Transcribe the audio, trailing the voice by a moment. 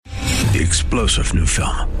The explosive new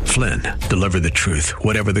film, Flynn, deliver the truth,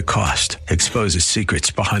 whatever the cost, exposes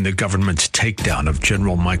secrets behind the government's takedown of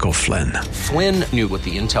General Michael Flynn. Flynn knew what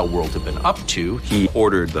the intel world had been up to. He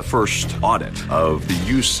ordered the first audit of the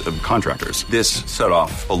use of contractors. This set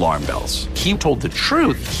off alarm bells. He told the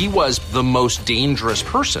truth. He was the most dangerous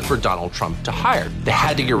person for Donald Trump to hire. They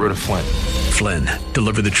had to get rid of Flynn. Flynn,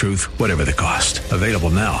 deliver the truth, whatever the cost. Available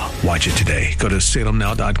now. Watch it today. Go to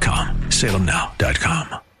salemnow.com.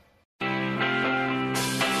 salemnow.com.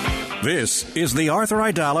 This is the Arthur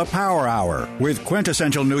Aidala Power Hour with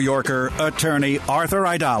quintessential New Yorker, attorney Arthur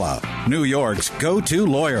Aidala, New York's go-to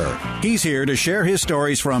lawyer. He's here to share his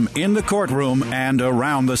stories from in the courtroom and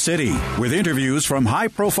around the city, with interviews from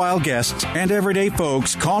high-profile guests and everyday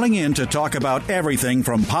folks calling in to talk about everything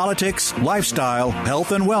from politics, lifestyle,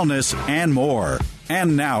 health and wellness, and more.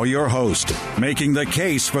 And now your host, making the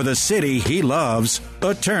case for the city he loves,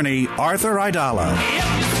 attorney Arthur Aidala.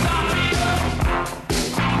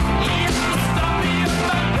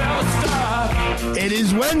 It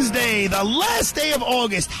is Wednesday, the last day of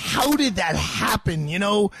August. How did that happen? You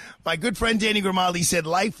know, my good friend Danny Grimaldi said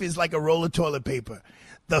life is like a roll of toilet paper.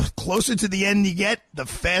 The closer to the end you get, the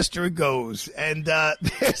faster it goes. And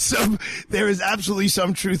there is absolutely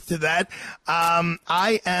some truth to that.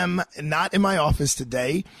 I am not in my office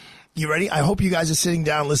today. You ready? I hope you guys are sitting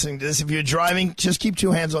down listening to this. If you're driving, just keep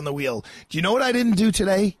two hands on the wheel. Do you know what I didn't do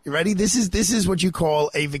today? You ready? This is what you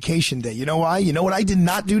call a vacation day. You know why? You know what I did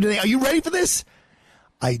not do today? Are you ready for this?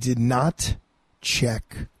 I did not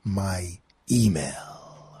check my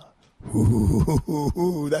email.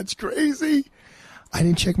 Ooh, that's crazy. I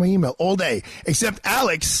didn't check my email all day, except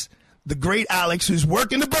Alex, the great Alex, who's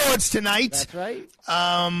working the boards tonight. That's right.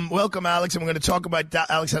 Welcome, Alex. And we're going to talk about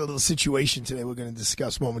Alex had a little situation today we're going to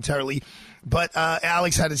discuss momentarily. But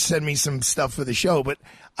Alex had to send me some stuff for the show, but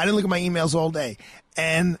I didn't look at my emails all day.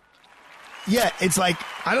 And, yeah, it's like,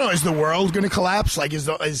 I don't know, is the world going to collapse? Like,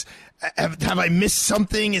 have I missed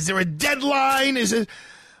something? Is there a deadline?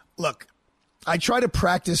 Look, I try to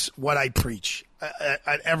practice what I preach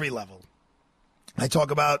at every level. I talk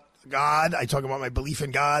about God. I talk about my belief in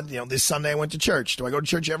God. You know, this Sunday I went to church. Do I go to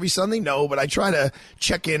church every Sunday? No, but I try to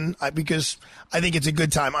check in because I think it's a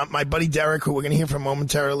good time. My buddy Derek, who we're going to hear from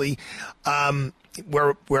momentarily,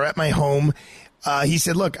 we're at my home. He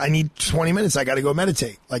said, look, I need 20 minutes. I got to go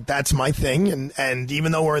meditate. Like, that's my thing. And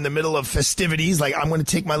even though we're in the middle of festivities, like, I'm going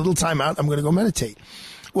to take my little time out. I'm going to go meditate.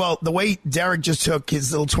 Well, the way Derek just took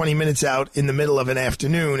his little 20 minutes out in the middle of an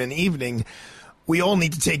afternoon and evening, we all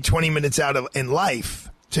need to take 20 minutes out in life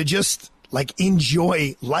to just, like,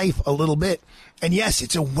 enjoy life a little bit. And yes,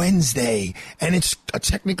 it's a Wednesday, and it's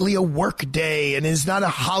technically a work day, and it's not a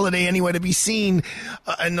holiday anywhere to be seen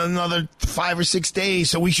in another 5 or 6 days,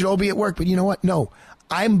 so we should all be at work. But you know what? No,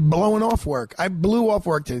 I'm blowing off work. I blew off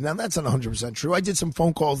work today. Now, that's not 100% true. I did some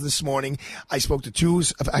phone calls this morning. I spoke to two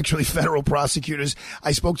actually federal prosecutors.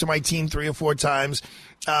 I spoke to my team 3 or 4 times.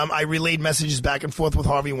 I relayed messages back and forth with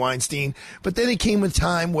Harvey Weinstein. But then it came a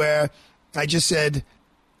time where I just said,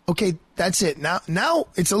 okay, that's it. Now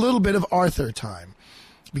it's a little bit of Arthur time.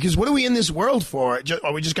 Because what are we in this world for?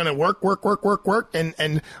 Are we just going to work?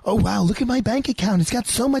 And, oh, wow, look at my bank account. It's got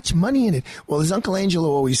so much money in it. Well, as Uncle Angelo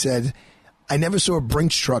always said, I never saw a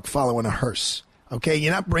Brinks truck following a hearse. Okay,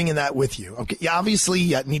 you're not bringing that with you. Okay, obviously,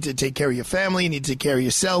 you need to take care of your family. You need to take care of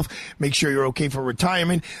yourself. Make sure you're okay for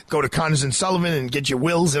retirement. Go to Connors and Sullivan and get your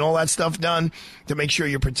wills and all that stuff done to make sure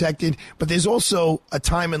you're protected. But there's also a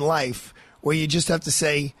time in life where you just have to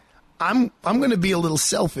say, I'm going to be a little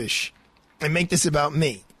selfish and make this about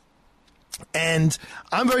me. And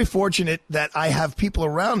I'm very fortunate that I have people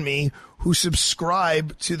around me who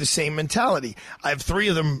subscribe to the same mentality. I have 3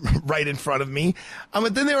 of them right in front of me.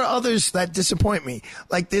 But then there are others that disappoint me.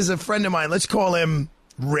 Like, there's a friend of mine, let's call him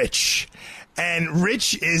Rich. And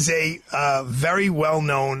Rich is a very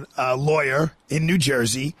well-known lawyer in New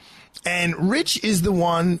Jersey. And Rich is the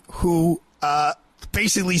one who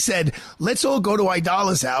basically said, let's all go to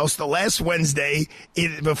Aidala's house the last Wednesday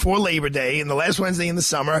before Labor Day and the last Wednesday in the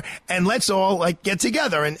summer, and let's all like get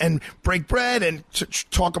together and break bread and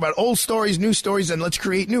talk about old stories, new stories, and let's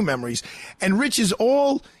create new memories. And Rich is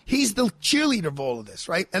he's the cheerleader of all of this,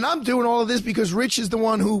 right? And I'm doing all of this because Rich is the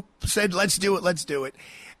one who said, let's do it.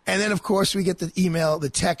 And then, of course, we get the email, the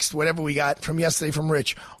text, whatever we got from yesterday from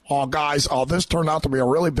Rich. Oh, guys, this turned out to be a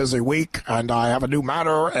really busy week, and I have a new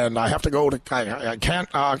matter, and I have to go to. I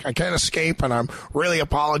can't escape, and I'm really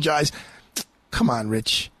apologize. Come on,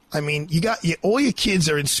 Rich. I mean, all your kids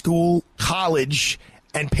are in school, college,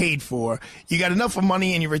 and paid for. You got enough of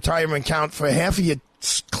money in your retirement account for half of your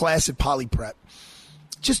class at Poly Prep.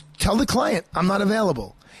 Just tell the client, I'm not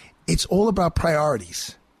available. It's all about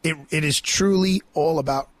priorities. It is truly all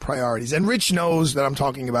about priorities. And Rich knows that I'm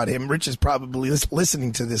talking about him. Rich is probably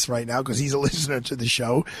listening to this right now because he's a listener to the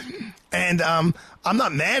show. And I'm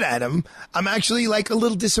not mad at him. I'm actually like a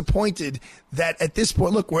little disappointed that at this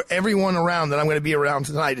point, look, where everyone around that I'm going to be around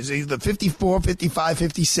tonight is either 54, 55,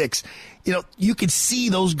 56. You know, you could see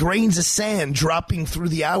those grains of sand dropping through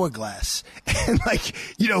the hourglass. And like,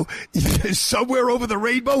 you know, somewhere over the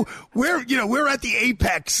rainbow, we're at the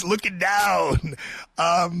apex looking down.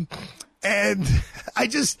 And I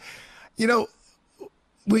just, you know,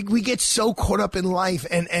 we get so caught up in life.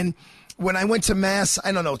 And when I went to Mass,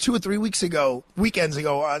 I don't know, 2 or 3 weekends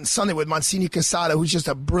ago on Sunday with Monsignor Casada, who's just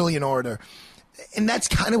a brilliant orator. And that's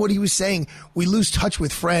kind of what he was saying. We lose touch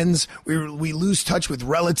with friends. We lose touch with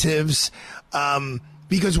relatives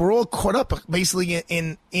because we're all caught up basically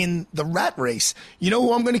in the rat race. You know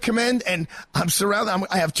who I'm going to commend? And I'm surrounded.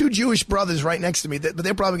 I have 2 Jewish brothers right next to me, but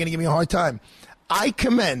they're probably going to give me a hard time. I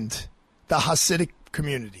commend the Hasidic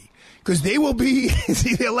community because they will be,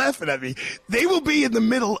 see, they're laughing at me. They will be in the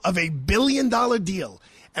middle of a $1 billion deal.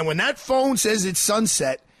 And when that phone says it's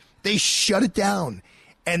sunset, they shut it down.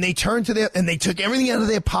 And they turn to and they took everything out of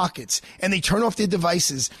their pockets and they turn off their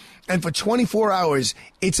devices. And for 24 hours,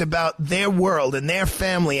 it's about their world and their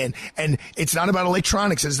family. And it's not about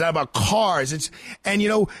electronics. It's not about cars. And you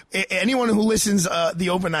know, anyone who listens, the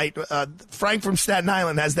overnight, Frank from Staten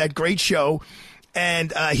Island has that great show.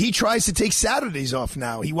 And, he tries to take Saturdays off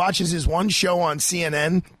now. He watches his one show on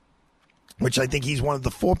CNN, which I think he's one of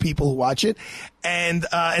the 4 people who watch it. And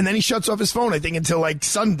then he shuts off his phone, I think, until like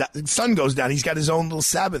sun goes down. He's got his own little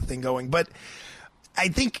Sabbath thing going. But I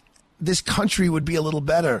think this country would be a little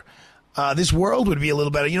better. This world would be a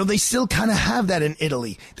little better. You know, they still kind of have that in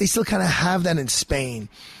Italy. They still kind of have that in Spain.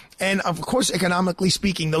 And of course, economically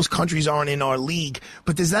speaking, those countries aren't in our league.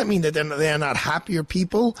 But does that mean that they're not happier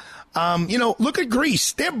people? You know, look at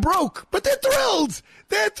Greece. They're broke, but they're thrilled.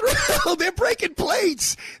 They're thrilled. They're breaking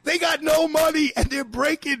plates. They got no money, and they're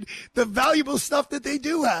breaking the valuable stuff that they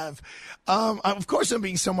do have. Of course, I'm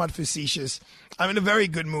being somewhat facetious. I'm in a very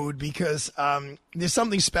good mood because there's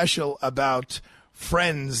something special about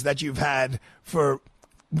friends that you've had for.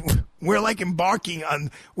 We're like embarking on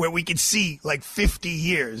where we could see like 50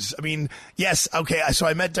 years. I mean, yes, okay. So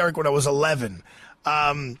I met Derek when I was 11.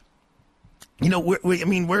 You know, we've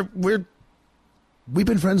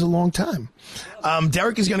been friends a long time.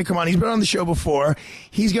 Derek is going to come on. He's been on the show before.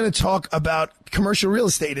 He's going to talk about commercial real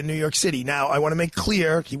estate in New York City. Now, I want to make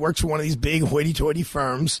clear he works for one of these big hoity-toity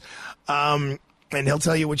firms. And he'll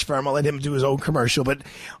tell you which firm. I'll let him do his own commercial, but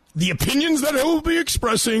the opinions that he'll be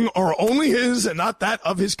expressing are only his and not that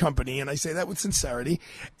of his company, and I say that with sincerity.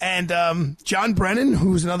 And John Brennan,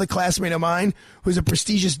 who's another classmate of mine, who's a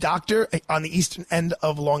prestigious doctor on the eastern end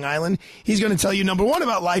of Long Island, he's going to tell you, number one,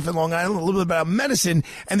 about life in Long Island, a little bit about medicine,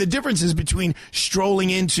 and the differences between strolling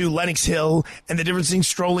into Lenox Hill and the difference in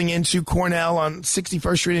strolling into Cornell on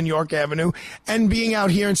 61st Street and York Avenue, and being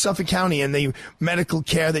out here in Suffolk County and the medical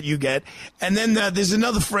care that you get. And then there's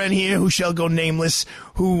another friend here who shall go nameless,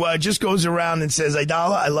 who just goes around and says,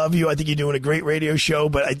 Aidala, I love you. I think you're doing a great radio show,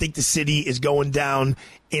 but I think the city is going down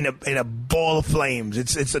in a ball of flames.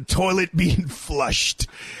 It's a toilet being flushed.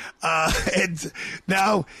 And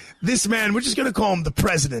now this man, we're just going to call him the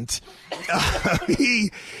president.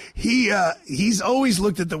 He's always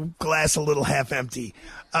looked at the glass a little half empty.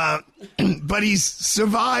 But he's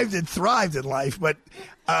survived and thrived in life. But,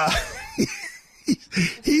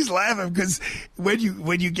 he's laughing because when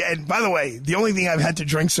you get, and by the way, the only thing I've had to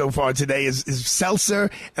drink so far today is seltzer,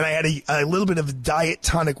 and I had a little bit of diet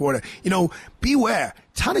tonic water. You know, beware.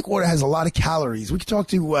 Tonic water has a lot of calories. We can talk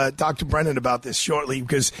to Dr. Brennan about this shortly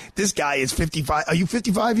because this guy is 55. Are you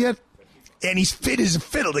 55 yet? And he's fit as a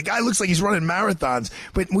fiddle. The guy looks like he's running marathons.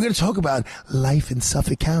 But we're going to talk about life in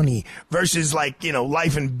Suffolk County versus, like, you know,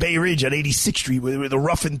 life in Bay Ridge at 86th Street where the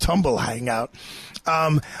rough and tumble hang out.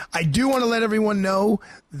 I do want to let everyone know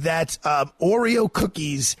that Oreo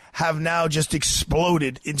cookies have now just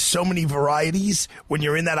exploded in so many varieties. When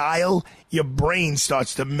you're in that aisle, your brain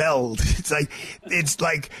starts to meld. It's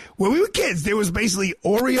like when we were kids, there was basically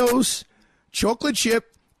Oreos, chocolate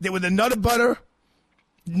chip, there were the Nutter Butter,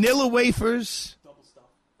 Nilla wafers.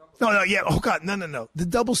 No, yeah. Oh, God, no. The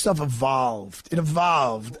double stuff evolved. It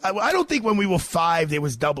evolved. I don't think when we were 5 there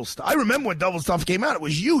was double stuff. I remember when double stuff came out. It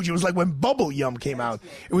was huge. It was like when Bubble Yum came out.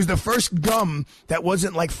 It was the first gum that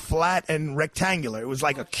wasn't like flat and rectangular. It was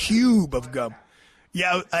like a cube of gum.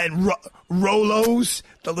 Yeah, and Rolos,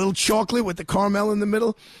 the little chocolate with the caramel in the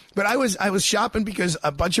middle. But I was shopping because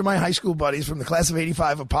a bunch of my high school buddies from the class of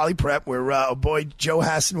 85 of Poly Prep, where a boy, Joe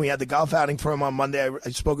Hassan, we had the golf outing for him on Monday.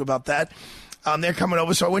 I spoke about that. They're coming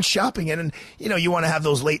over, so I went shopping, and you want to have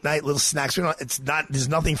those late night little snacks. There's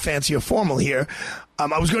nothing fancy or formal here.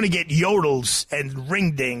 I was going to get Yodels and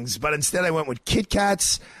Ring Dings, but instead I went with Kit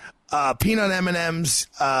Kats, peanut M&Ms,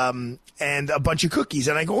 and a bunch of cookies.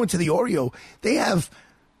 And I go into the Oreo. They have,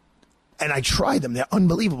 and I tried them. They're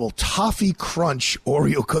unbelievable. Toffee Crunch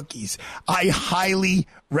Oreo cookies. I highly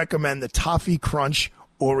recommend the Toffee Crunch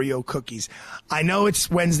Oreo cookies. I know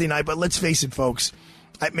it's Wednesday night, but let's face it, folks.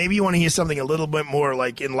 Maybe you want to hear something a little bit more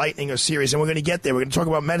like enlightening or serious, and we're going to get there. We're going to talk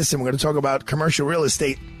about medicine. We're going to talk about commercial real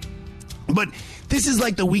estate. But this is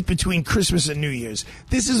like the week between Christmas and New Year's.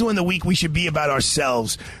 This is when the week we should be about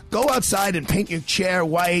ourselves. Go outside and paint your chair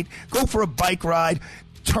white. Go for a bike ride.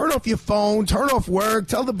 Turn off your phone. Turn off work.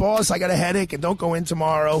 Tell the boss I got a headache and don't go in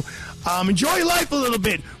tomorrow. Enjoy your life a little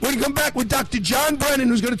bit. We're going to come back with Dr. John Brennan,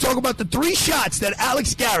 who's going to talk about the 3 shots that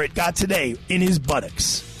Alex Garrett got today in his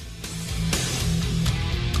buttocks.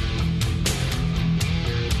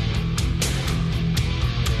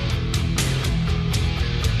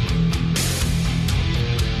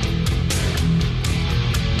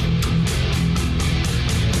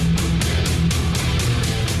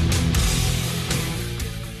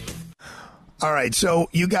 All right, so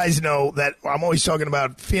you guys know that I'm always talking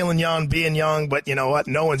about feeling young, being young, but you know what?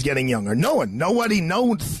 No one's getting younger. No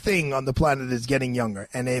thing on the planet is getting younger.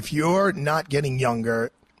 And if you're not getting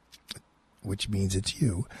younger, which means it's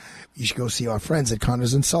you should go see our friends at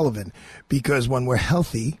Connors & Sullivan. Because when we're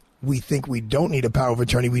healthy, we think we don't need a power of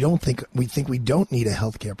attorney. We think we don't need a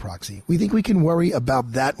healthcare proxy. We think we can worry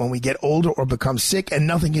about that when we get older or become sick, and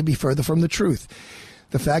nothing can be further from the truth.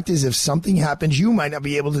 The fact is, if something happens, you might not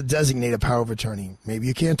be able to designate a power of attorney. Maybe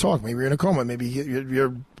you can't talk. Maybe you're in a coma. Maybe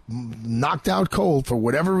you're knocked out cold for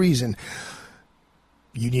whatever reason.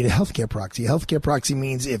 You need a healthcare proxy. A healthcare proxy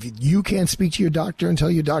means if you can't speak to your doctor and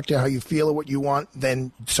tell your doctor how you feel or what you want,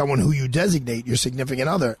 then someone who you designate, your significant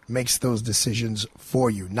other, makes those decisions for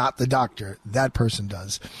you, not the doctor. That person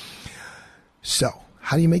does. So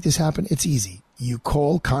how do you make this happen? It's easy. You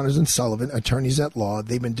call Connors & Sullivan, attorneys at law.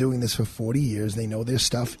 They've been doing this for 40 years. They know their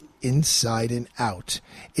stuff inside and out.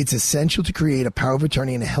 It's essential to create a power of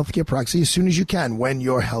attorney and a healthcare proxy as soon as you can when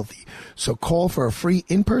you're healthy. So call for a free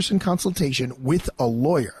in-person consultation with a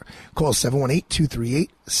lawyer. Call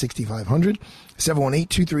 718-238-6500,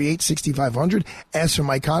 718-238-6500. Ask for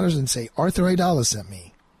Mike Connors and say, Arthur Aidala sent me.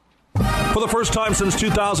 For the first time since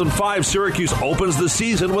 2005, Syracuse opens the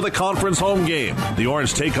season with a conference home game. The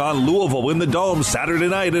Orange take on Louisville in the Dome Saturday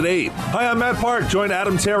night at 8. Hi, I'm Matt Park. Join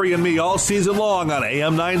Adam Terry and me all season long on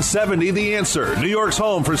AM 970, The Answer, New York's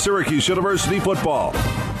home for Syracuse University football.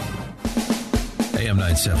 AM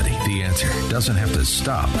 970, The Answer, doesn't have to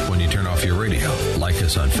stop when you turn off your radio. Like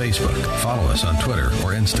us on Facebook, follow us on Twitter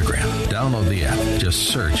or Instagram. Download the app. Just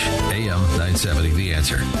search AM 970, The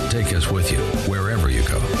Answer. Take us with you wherever you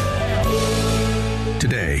go.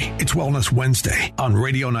 Today, it's Wellness Wednesday on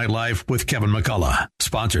Radio Night Live with Kevin McCullough.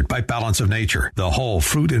 Sponsored by Balance of Nature, the whole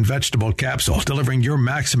fruit and vegetable capsule delivering your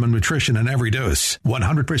maximum nutrition in every dose.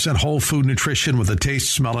 100% whole food nutrition with the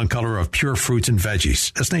taste, smell, and color of pure fruits and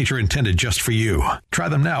veggies, as nature intended just for you. Try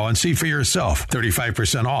them now and see for yourself.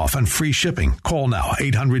 35% off and free shipping. Call now,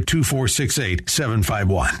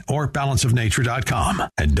 800-2468-751 or balanceofnature.com.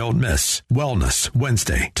 And don't miss Wellness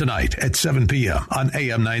Wednesday tonight at 7 p.m. on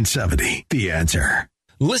AM 970. The Answer.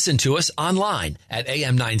 Listen to us online at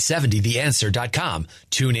am970theanswer.com.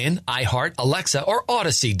 Tune in, iHeart, Alexa, or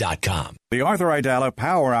Odyssey.com. The Arthur Aidala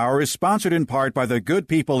Power Hour is sponsored in part by the good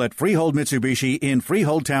people at Freehold Mitsubishi in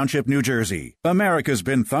Freehold Township, New Jersey. America's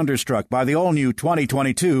been thunderstruck by the all-new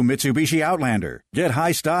 2022 Mitsubishi Outlander. Get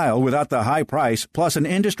high style without the high price, plus an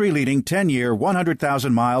industry-leading 10-year,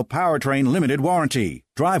 100,000-mile powertrain limited warranty.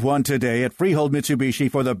 Drive one today at Freehold Mitsubishi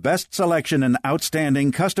for the best selection and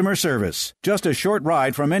outstanding customer service. Just a short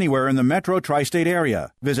ride from anywhere in the metro tri-state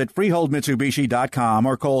area. Visit freeholdmitsubishi.com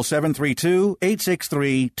or call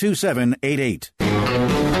 732-863-2788.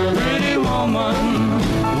 Pretty woman,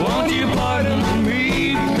 won't you pardon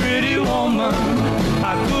me, pretty woman?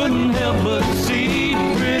 I couldn't help but see,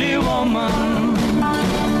 pretty woman,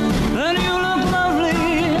 that you look lovely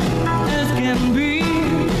as can be.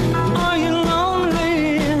 Are you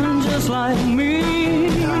lonely just like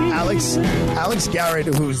me? Alex Garrett,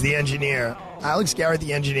 who's the engineer,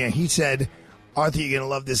 he said, Arthur, you're going to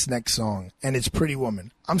love this next song, and it's Pretty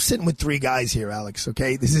Woman. I'm sitting with 3 guys here, Alex,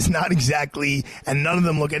 okay? This is not exactly, and none of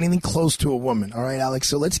them look anything close to a woman, all right, Alex?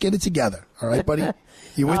 So let's get it together, all right, buddy?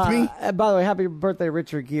 You with me? By the way, happy birthday,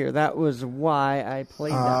 Richard Gere. That was why I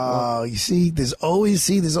played that one. Oh, you see, there's always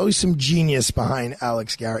some genius behind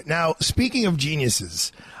Alex Garrett. Now, speaking of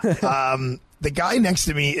geniuses, the guy next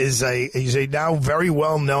to me is he's a now very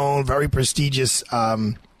well known, very prestigious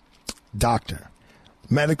doctor,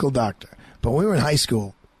 medical doctor. But when we were in high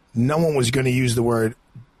school, no one was going to use the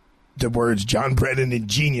words John Brennan and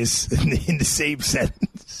genius in the same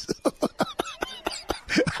sentence.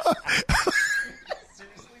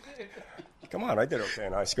 Come on, I did okay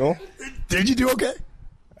in high school. Did you do okay?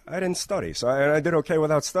 I didn't study, so I did okay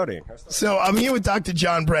without studying. So I'm here with Dr.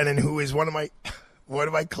 John Brennan, who is one of my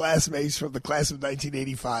classmates from the class of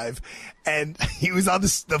 1985, and he was on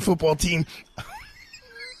the football team.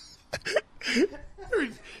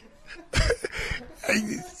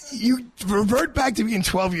 You revert back to being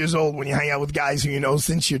 12 years old when you hang out with guys who you know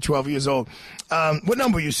since you're 12 years old. What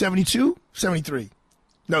number are you, 72? 73?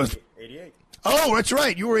 No. 88. Oh, that's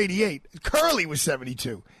right. You were 88. Curly was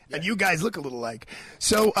 72. Yeah. And you guys look a little alike.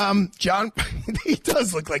 So, John, he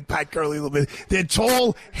does look like Pat Curly a little bit. They're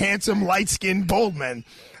tall, handsome, light-skinned, bold men.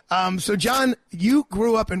 So, John, you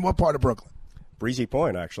grew up in what part of Brooklyn? Breezy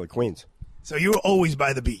Point, actually, Queens. So you were always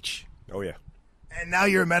by the beach. Oh, yeah. And now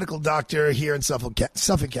you're a medical doctor here in Suffolk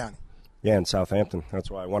County. Yeah, in Southampton.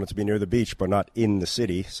 That's why I wanted to be near the beach, but not in the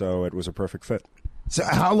city, so it was a perfect fit. So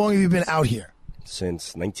how long have you been out here?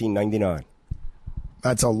 Since 1999.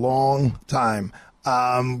 That's a long time.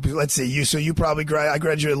 Let's see. You probably I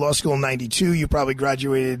graduated law school in 92. You probably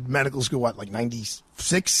graduated medical school, what, like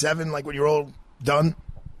 96, 7, like when you're all done?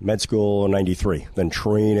 Med school 93. Then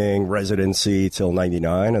training, residency till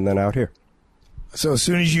 99, and then out here. So as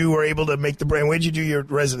soon as you were able to make the brand, where'd you do your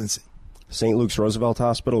residency? St. Luke's Roosevelt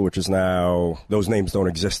Hospital, which is now, those names don't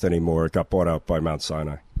exist anymore. It got bought out by Mount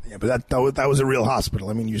Sinai. Yeah, but that was a real hospital.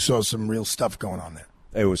 I mean, you saw some real stuff going on there.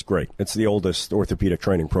 It was great. It's the oldest orthopedic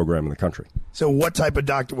training program in the country. So what type of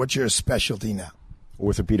doctor, what's your specialty now?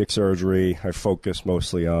 Orthopedic surgery. I focus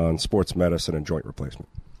mostly on sports medicine and joint replacement.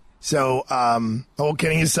 So, all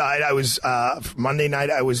kidding aside, I was Monday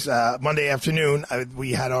afternoon.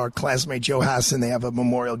 We had our classmate Joe Hassan. They have a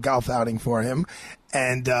memorial golf outing for him,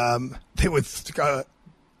 and they were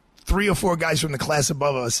 3 or 4 guys from the class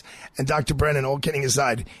above us. And Dr. Brennan, all kidding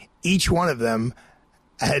aside, each one of them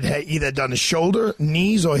had either done a shoulder,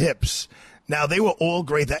 knees, or hips. Now they were all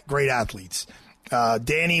great athletes.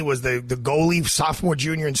 Danny was the goalie, sophomore,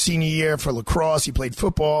 junior, and senior year for lacrosse. He played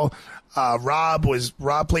football. Rob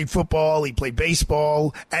played football. He played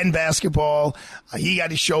baseball and basketball. He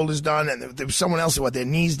got his shoulders done, and there was someone else who had their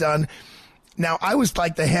knees done. Now, I was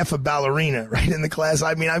like the half a ballerina, right, in the class.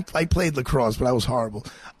 I mean, I played lacrosse, but I was horrible.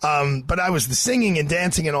 But I was the singing and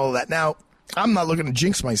dancing and all of that. Now, I'm not looking to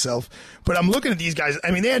jinx myself, but I'm looking at these guys.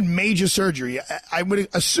 I mean, they had major surgery. I would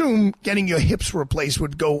assume getting your hips replaced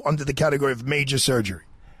would go under the category of major surgery.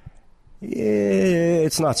 Yeah,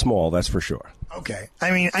 it's not small, that's for sure. Okay.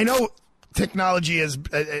 I mean, I know technology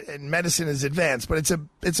and medicine is advanced, but it's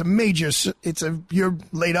a major, you're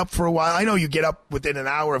laid up for a while. I know you get up within an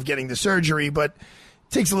hour of getting the surgery, but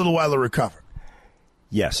it takes a little while to recover.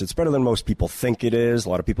 Yes, it's better than most people think it is. A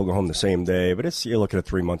lot of people go home the same day, but you're looking at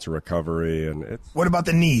 3 months of recovery. And what about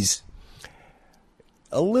the knees?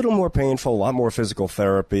 A little more painful, a lot more physical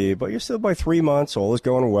therapy, but you're still by 3 months, all is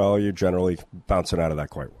going well. You're generally bouncing out of that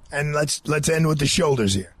quite well. And let's end with the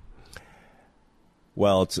shoulders here.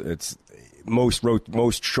 Well, it's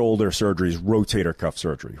most shoulder surgery is rotator cuff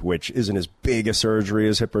surgery, which isn't as big a surgery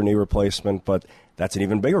as hip or knee replacement, but that's an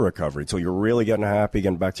even bigger recovery. Until you're really getting happy,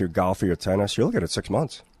 getting back to your golf or your tennis, you're looking at 6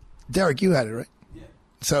 months. Derek, you had it, right?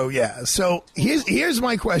 Yeah. So here's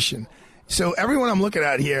my question. So everyone I'm looking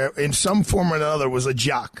at here, in some form or another, was a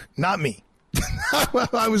jock. Not me.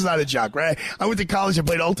 I was not a jock, right? I went to college and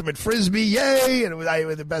played ultimate frisbee, yay! And I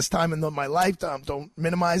had the best time in my life. Don't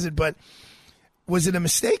minimize it, but was it a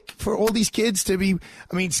mistake for all these kids to be?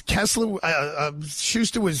 I mean,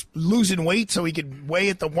 Schuster was losing weight so he could weigh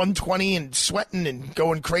at the 120 and sweating and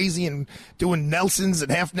going crazy and doing Nelsons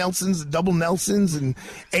and half Nelsons and double Nelsons. And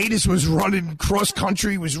Adis was running cross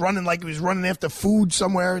country, was running like he was running after food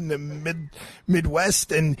somewhere in the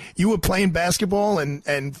Midwest. And you were playing basketball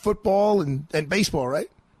and football and baseball, right?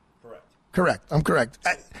 Correct. I'm correct.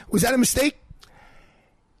 Was that a mistake?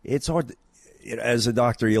 It's hard. As a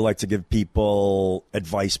doctor, you like to give people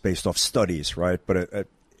advice based off studies, right? But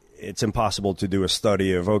it's impossible to do a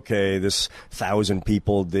study of, okay, this 1,000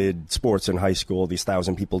 people did sports in high school, these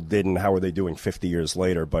 1,000 people didn't, how are they doing 50 years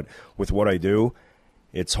later? But with what I do,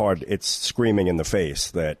 it's hard. It's screaming in the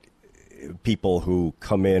face that people who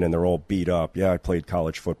come in and they're all beat up, I played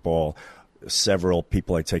college football, several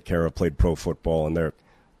people I take care of played pro football, and they're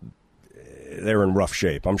in rough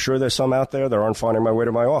shape. I'm sure there's some out there that aren't finding their way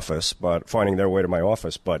to my office, but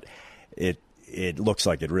it looks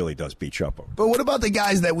like it really does beat you up. But what about the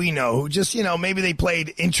guys that we know who just, maybe they played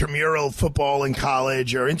intramural football in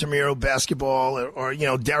college or intramural basketball or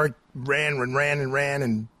Derek ran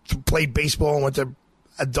and played baseball and went to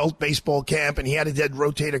adult baseball camp and he had a dead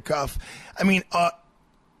rotator cuff. I mean,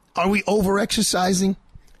 are we over-exercising?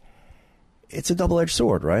 It's a double-edged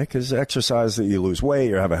sword, right? Because exercise, you lose weight,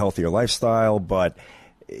 you have a healthier lifestyle, but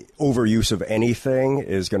overuse of anything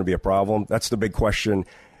is going to be a problem. That's the big question.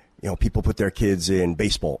 People put their kids in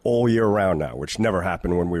baseball all year round now, which never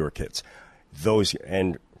happened when we were kids.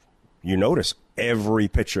 And you notice every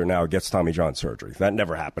pitcher now gets Tommy John surgery. That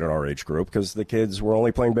never happened in our age group because the kids were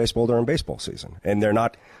only playing baseball during baseball season. And they're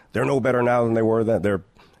no better now than they were then.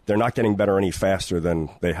 They're not getting better any faster than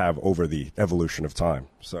they have over the evolution of time.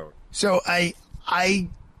 So I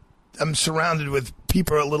am surrounded with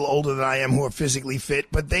people a little older than I am who are physically fit,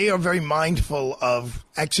 but they are very mindful of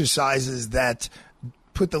exercises that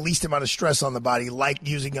put the least amount of stress on the body, like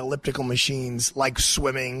using elliptical machines, like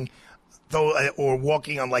swimming, or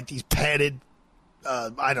walking on like these padded,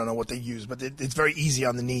 I don't know what they use, but it's very easy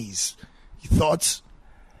on the knees. Thoughts?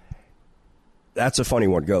 That's a funny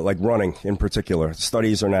one. Like running in particular.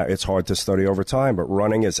 Studies are now, it's hard to study over time, but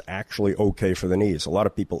running is actually okay for the knees. A lot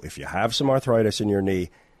of people, if you have some arthritis in your knee,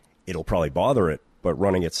 it'll probably bother it, but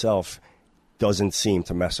running itself doesn't seem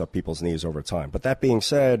to mess up people's knees over time. But that being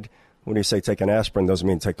said, when you say take an aspirin, doesn't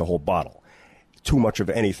mean take the whole bottle. Too much of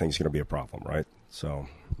anything is going to be a problem, right? So,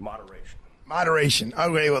 moderation. Moderation.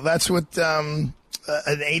 Okay, well, that's what an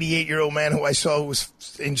 88-year-old man who I saw was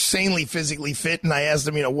insanely physically fit, and I asked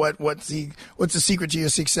him, what's the secret to your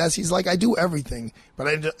success? He's like, I do everything, but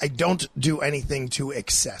I don't do anything to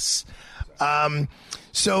excess.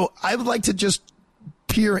 So I would like to just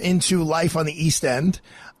peer into life on the East End.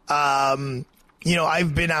 I've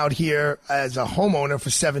been out here as a homeowner for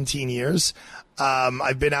 17 years.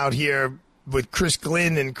 I've been out here with Chris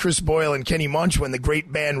Glynn and Chris Boyle and Kenny Munch when the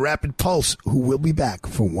great band Rapid Pulse, who will be back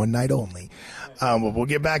for one night only. We'll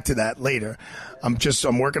get back to that later. I'm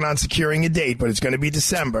working on securing a date, but it's going to be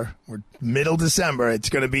December. We're middle December. It's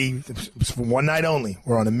going to be for one night only.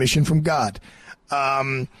 We're on a mission from God.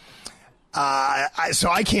 So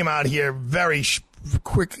I came out here very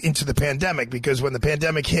quick into the pandemic because when the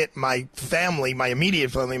pandemic hit, my immediate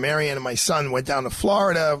family, Marianne and my son, went down to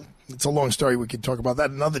Florida. It's a long story. We could talk about that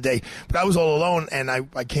another day. But I was all alone, and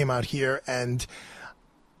I came out here, and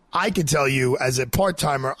I can tell you, as a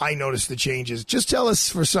part-timer, I noticed the changes. Just tell us,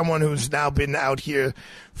 for someone who's now been out here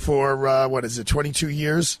for, 22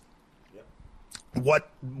 years, what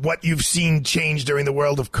you've seen change during the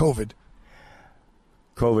world of COVID.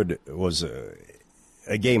 COVID was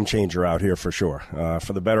a game changer out here for sure.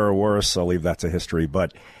 For the better or worse, I'll leave that to history.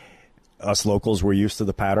 But us locals were used to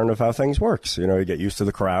the pattern of how things works. You get used to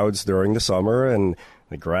the crowds during the summer, and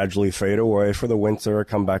they gradually fade away for the winter,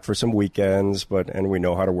 come back for some weekends, and we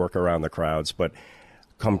know how to work around the crowds. But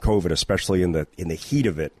come COVID, especially in the heat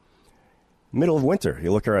of it, middle of winter,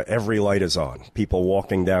 you look around, every light is on. People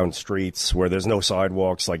walking down streets where there's no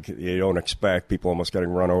sidewalks like you don't expect, people almost getting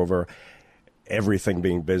run over, everything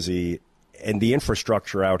being busy. And the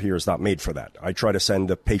infrastructure out here is not made for that. I try to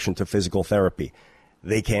send a patient to physical therapy.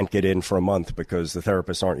 They can't get in for a month because the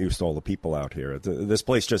therapists aren't used to all the people out here. This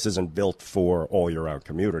place just isn't built for all year-round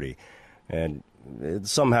community. And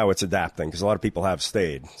somehow it's adapting because a lot of people have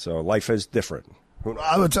stayed. So life is different.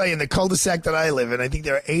 I will tell you, in the cul-de-sac that I live in, I think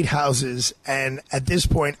there are 8 houses, and at this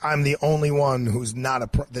point, I'm the only one who's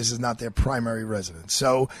this is not their primary residence.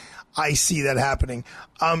 So I see that happening.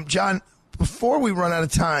 John, before we run out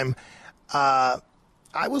of time,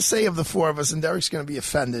 I will say of the 4 of us, and Derek's going to be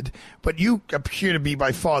offended, but you appear to be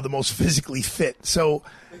by far the most physically fit. So,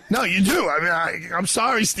 no, you do. I mean, I'm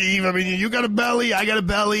sorry, Steve. I mean, you got a belly. I got a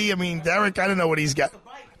belly. I mean, Derek, I don't know what he's got.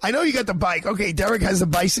 I know you got the bike. Okay, Derek has the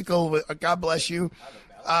bicycle. God bless you.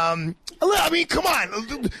 I mean, come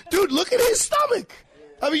on. Dude, look at his stomach.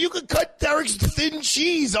 I mean, you could cut Derek's thin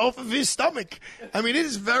cheese off of his stomach. I mean, it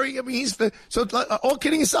is so all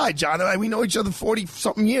kidding aside, John, we know each other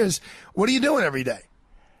 40-something years. What are you doing every day?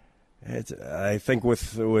 I think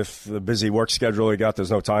with the busy work schedule we got, there's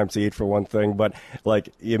no time to eat for one thing. But like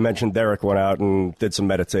you mentioned, Derek went out and did some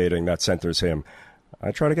meditating. That centers him. I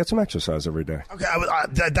try to get some exercise every day. Okay,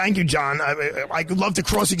 thank you, John. I would love to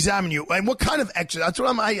cross-examine you. And what kind of exercise? That's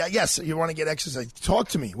what yes, you want to get exercise. Talk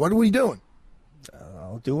to me. What are we doing?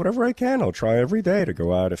 I'll do whatever I can. I'll try every day to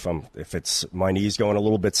go out. If it's my knee's going a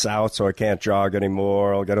little bit south, so I can't jog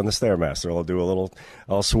anymore, I'll get on the Stairmaster.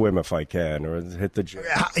 I'll swim if I can, or hit the gym.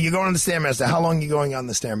 You're going on the Stairmaster. How long are you going on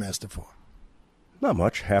the Stairmaster for? Not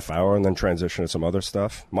much, half hour, and then transition to some other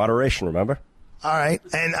stuff. Moderation, remember? All right.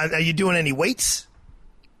 And are you doing any weights?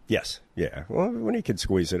 Yes. Yeah. Well, when he can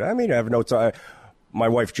squeeze it. I mean, I have no time. My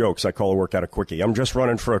wife jokes, I call a workout a quickie. I'm just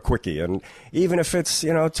running for a quickie. And even if it's,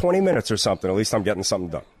 20 minutes or something, at least I'm getting something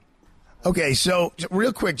done. Okay, so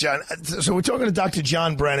real quick, John. So we're talking to Dr.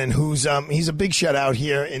 John Brennan, who's he's a big shot out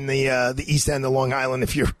here in the East End of Long Island.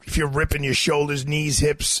 If you're ripping your shoulders, knees,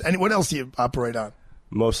 hips, and what else do you operate on?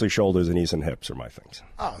 Mostly shoulders, knees, and hips are my things.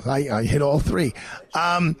 Oh, I hit all three.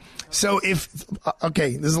 So this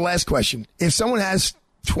is the last question. If someone has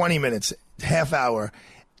 20 minutes, half hour,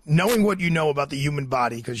 knowing what you know about the human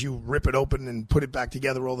body, because you rip it open and put it back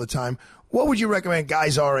together all the time, what would you recommend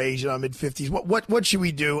guys our age, in our mid-50s? What should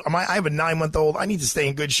we do? I have a 9-month-old. I need to stay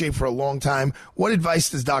in good shape for a long time. What advice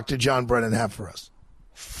does Dr. John Brennan have for us?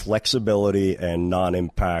 Flexibility and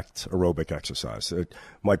non-impact aerobic exercise.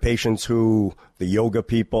 My patients the yoga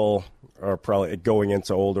people are probably going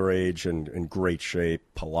into older age and in great shape,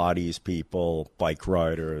 Pilates people, bike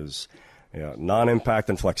riders, non-impact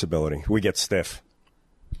and flexibility. We get stiff.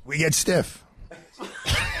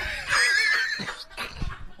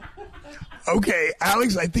 Okay,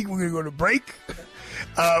 Alex, I think we're going to go to break.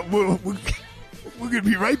 We're going to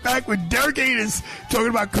be right back with Derek Aidala talking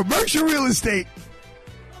about commercial real estate.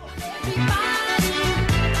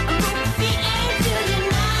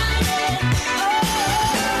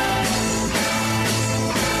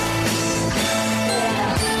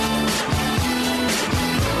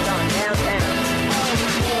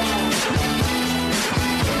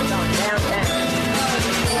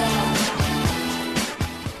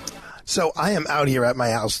 So I am out here at my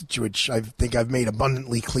house, which I think I've made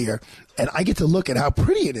abundantly clear, and I get to look at how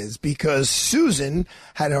pretty it is because Susan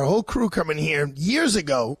had her whole crew come in here years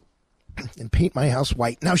ago and paint my house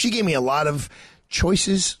white. Now, she gave me a lot of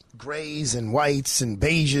choices, grays and whites and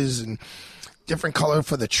beiges and different color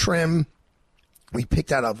for the trim. We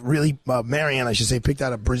picked out Marianne, I should say, picked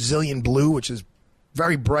out a Brazilian blue, which is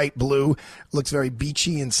very bright blue, looks very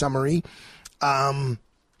beachy and summery.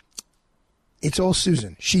 It's all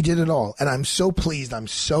Susan. She did it all. And I'm so pleased. I'm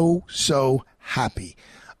so happy.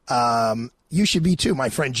 You should be too. My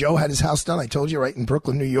friend Joe had his house done. I told you, right in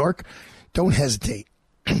Brooklyn, New York. Don't hesitate.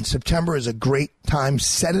 September is a great time.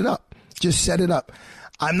 Set it up. Just set it up.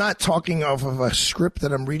 I'm not talking off of a script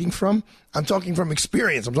that I'm reading from. I'm talking from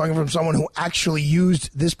experience. I'm talking from someone who actually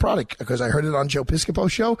used this product because I heard it on Joe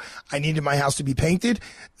Piscopo's show. I needed my house to be painted.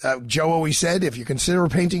 Joe always said, if you consider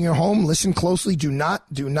painting your home, listen closely. Do not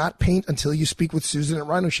paint until you speak with Susan at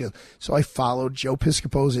Rhino Shield. So I followed Joe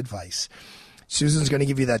Piscopo's advice. Susan's going to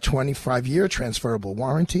give you that 25-year transferable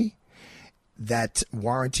warranty. That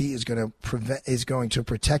warranty is going to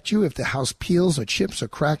protect you if the house peels or chips or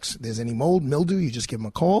cracks. There's any mold, mildew, you just give them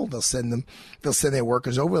a call. They'll send their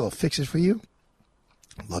workers over. They'll fix it for you.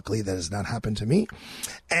 Luckily, that has not happened to me.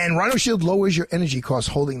 And Rhino Shield lowers your energy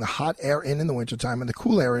costs, holding the hot air in the wintertime and the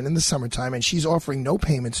cool air in the summertime. And she's offering no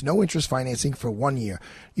payments, no interest financing for 1 year.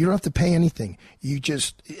 You don't have to pay anything.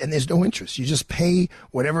 And there's no interest. You just pay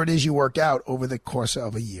whatever it is you work out over the course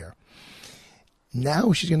of a year.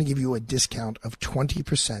 Now she's going to give you a discount of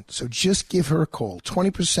 20%. So just give her a call.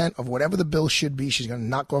 20% of whatever the bill should be, she's going to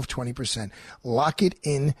knock off 20%. Lock it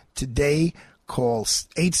in today. Call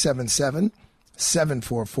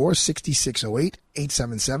 877-744-6608,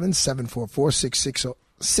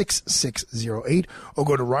 877-744-6608, or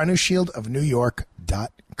go to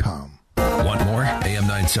rhinoshieldofnewyork.com. Want more? AM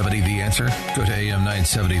 970 The Answer? Go to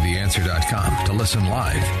am970theanswer.com to listen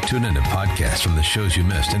live. Tune in to podcasts from the shows you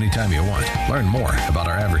missed anytime you want. Learn more about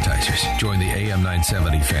our advertisers. Join the AM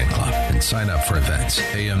 970 fan club and sign up for events.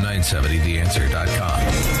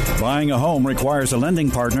 am970theanswer.com. Buying a home requires a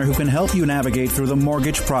lending partner who can help you navigate through the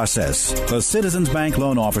mortgage process. The Citizens Bank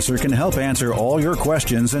loan officer can help answer all your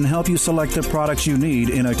questions and help you select the products you need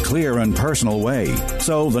in a clear and personal way.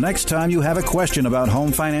 So the next time you have a question about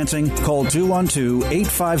home financing, call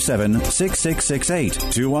 212-857-6668.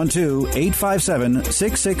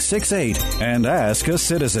 212-857-6668 and ask a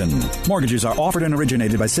citizen. Mortgages are offered and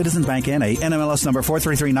originated by Citizens Bank N.A., NMLS number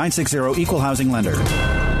 433960, Equal Housing Lender.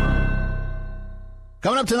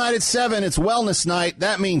 Coming up tonight at 7, it's Wellness Night.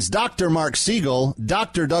 That means Dr. Mark Siegel,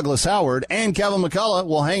 Dr. Douglas Howard, and Kevin McCullough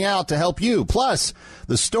will hang out to help you. Plus,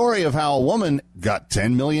 the story of how a woman got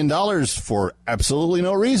 $10 million for absolutely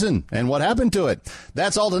no reason and what happened to it.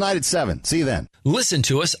 That's all tonight at 7. See you then. Listen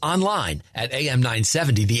to us online at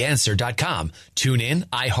am970theanswer.com. Tune in,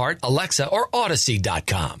 iHeart, Alexa, or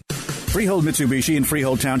Odyssey.com. Freehold Mitsubishi in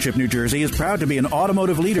Freehold Township, New Jersey is proud to be an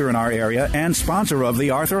automotive leader in our area and sponsor of the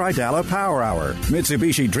Arthur Aidala Power Hour.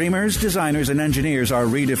 Mitsubishi dreamers, designers, and engineers are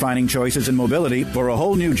redefining choices in mobility for a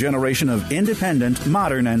whole new generation of independent,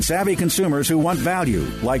 modern, and savvy consumers who want value,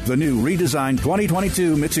 like the new redesigned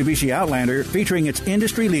 2022 Mitsubishi Outlander featuring its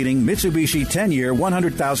industry-leading Mitsubishi 10-year,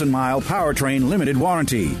 100,000-mile powertrain limited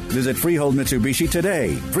warranty. Visit Freehold Mitsubishi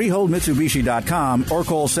today, freeholdmitsubishi.com, or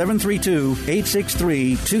call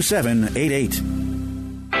 732-863-2788.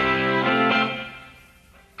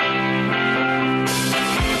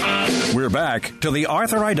 We're back to the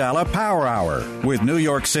Arthur Aidala Power Hour with New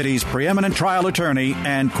York City's preeminent trial attorney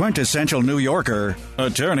and quintessential New Yorker,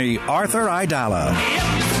 attorney Arthur Aidala.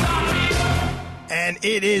 And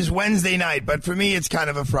it is Wednesday night, but for me, it's kind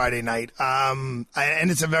of a Friday night. And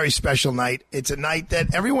it's a very special night. It's a night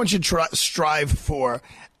that everyone should strive for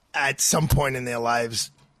at some point in their lives,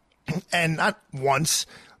 and not once,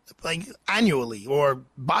 like annually or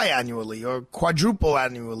biannually or quadruple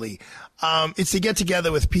annually. It's to get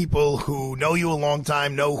together with people who know you a long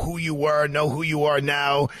time, know who you were, know who you are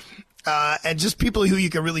now, and just people who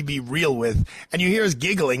you can really be real with. And you hear us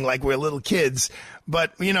giggling like we're little kids,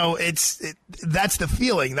 but you know, that's the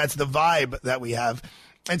feeling, that's the vibe that we have.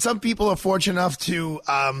 And some people are fortunate enough to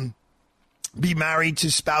be married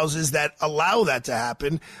to spouses that allow that to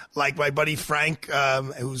happen, like my buddy Frank,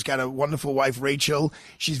 who's got a wonderful wife, Rachel.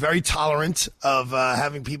 She's very tolerant of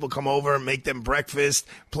having people come over and make them breakfast,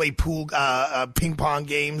 play pool, ping pong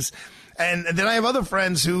games. And then I have other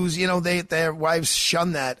friends whose, you know, their wives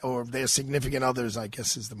shun that, or their significant others, I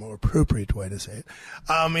guess is the more appropriate way to say it.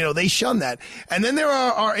 You know, they shun that. And then there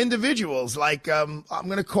are individuals like, I'm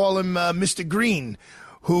going to call him Mr. Green,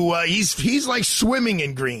 who he's like swimming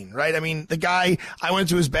in green, right? I mean, the guy, I went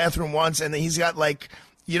to his bathroom once, and he's got like,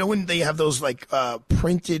 you know, when they have those like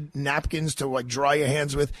printed napkins to like dry your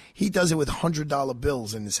hands with, he does it with $100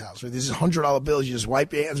 bills in his house. Right? This is $100 bills. You just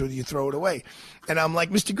wipe your hands with, you throw it away. And I'm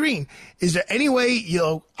like, Mr. Green, is there any way, you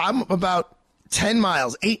know, I'm about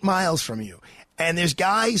 8 miles from you, and there's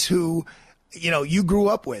guys who, you know, you grew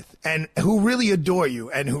up with and who really adore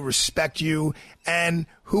you and who respect you and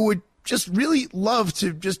who would just really love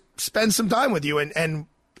to just spend some time with you, and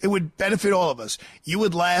it would benefit all of us. You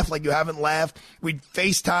would laugh like you haven't laughed. We'd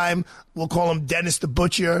FaceTime. We'll call him Dennis the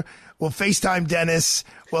Butcher. We'll FaceTime Dennis.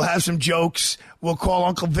 We'll have some jokes. We'll call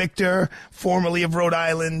Uncle Victor, formerly of Rhode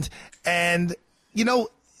Island. And, you know,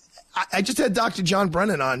 I just had Dr. John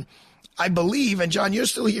Brennan on. I believe, and John, you're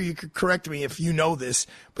still here, you could correct me if you know this,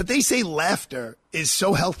 but they say laughter is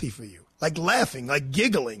so healthy for you. Like laughing, like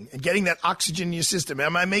giggling, and getting that oxygen in your system.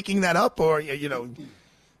 Am I making that up, or, you know?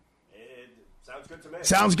 It sounds good to me.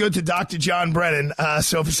 Sounds good to Dr. John Brennan.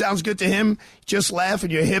 So if it sounds good to him, just laugh,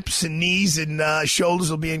 and your hips and knees and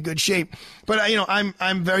shoulders will be in good shape. But you know,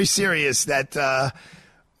 I'm very serious that,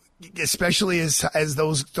 especially as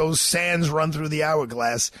those sands run through the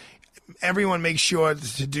hourglass, everyone makes sure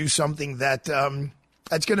to do something that.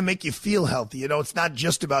 That's going to make you feel healthy. You know, it's not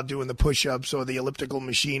just about doing the push-ups or the elliptical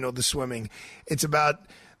machine or the swimming. It's about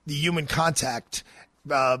the human contact,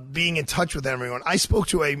 being in touch with everyone. I spoke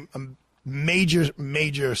to a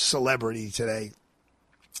major celebrity today,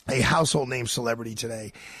 a household name celebrity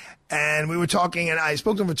today, and we were talking, and I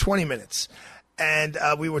spoke to him for 20 minutes, and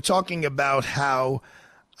we were talking about how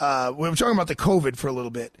we were talking about the COVID for a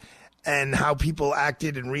little bit, and how people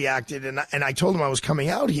acted and reacted. And I told him I was coming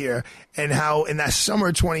out here, and how in that summer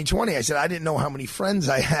of 2020, I said I didn't know how many friends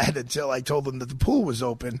I had until I told them that the pool was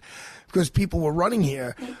open, because people were running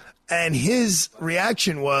here. And his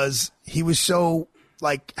reaction was, he was so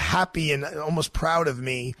like happy and almost proud of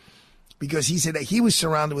me, because he said that he was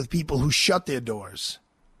surrounded with people who shut their doors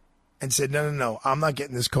and said, no, I'm not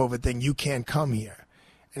getting this COVID thing. You can't come here.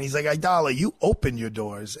 And he's like, Aidala, you opened your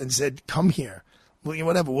doors and said, come here. Well,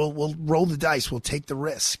 whatever. We'll roll the dice. We'll take the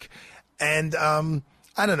risk. And I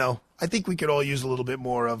don't know. I think we could all use a little bit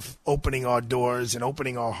more of opening our doors and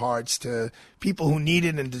opening our hearts to people who need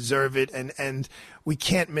it and deserve it. And we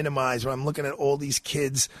can't minimize. When I'm looking at all these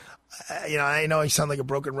kids, you know, I know I sound like a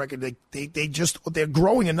broken record. They're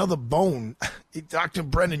growing another bone. Dr.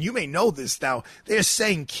 Brennan, you may know this now. They're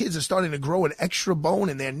saying kids are starting to grow an extra bone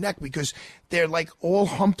in their neck because they're like all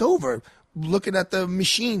humped over looking at the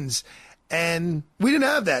machines. And we didn't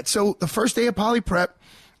have that. So the first day of poly prep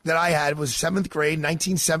that I had was 7th grade,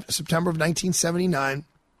 September of 1979.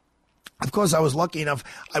 Of course, I was lucky enough.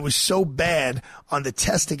 I was so bad on the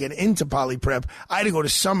test to get into poly prep, I had to go to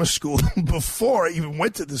summer school before I even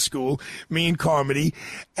went to the school, me and Carmody.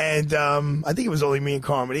 And I think it was only me and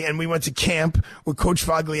Carmody. And we went to camp with Coach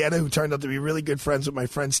Faglietta, who turned out to be really good friends with my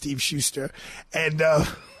friend Steve Schuster. And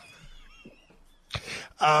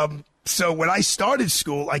So when I started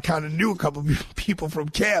school, I kind of knew a couple of people from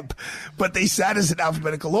camp, but they sat us in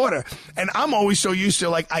alphabetical order. And I'm always so used to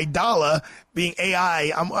like Aidala being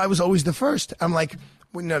AI. I was always the first. I'm like,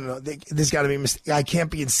 well, no. There's got to be a mistake. I can't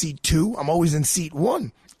be in seat 2. I'm always in seat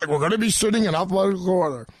 1. Like, we're going to be sitting in alphabetical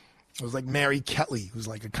order. It was like Mary Kelly, who's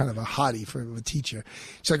like a kind of a hottie for a teacher.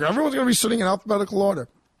 She's like, everyone's going to be sitting in alphabetical order.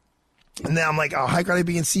 And then I'm like, oh, how can I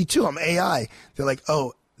be in seat 2? I'm AI. They're like,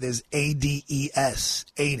 oh, there's ADES,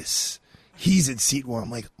 ADES. He's in seat 1. I'm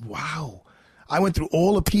like, wow. I went through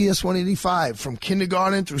all of PS 185 from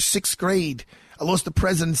kindergarten through 6th grade. I lost the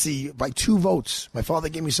presidency by 2 votes. My father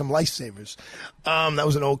gave me some lifesavers. That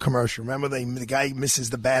was an old commercial. Remember the guy misses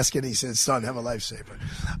the basket. He said, son, have a lifesaver.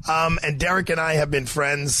 And Derek and I have been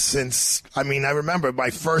friends since, I remember my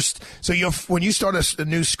first, so when you start a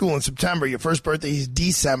new school in September, your first birthday is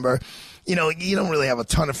December. You don't really have a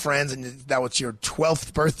ton of friends, and now it's your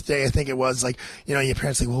 12th birthday, I think it was. Like, your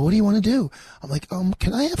parents say, well, what do you want to do? I'm like,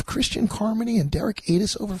 can I have Christian Carmody and Derek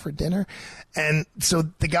Aidala over for dinner? And so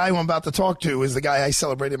the guy who I'm about to talk to is the guy I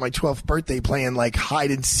celebrated my 12th birthday playing like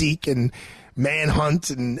hide and seek and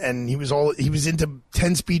manhunt, and he was into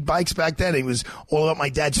 10-speed bikes back then. He was all about my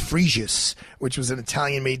dad's Fresius, which was an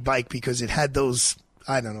Italian-made bike because it had those,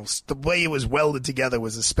 I don't know, the way it was welded together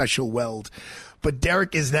was a special weld. But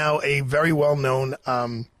Derek is now a very well-known,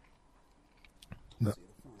 I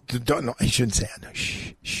shouldn't say that. No,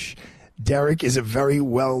 shh. Derek is a very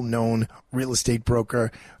well-known real estate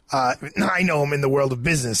broker. I know him in the world of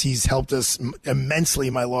business. He's helped us immensely,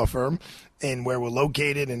 my law firm, and where we're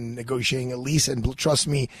located and negotiating a lease. And trust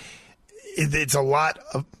me, it's a lot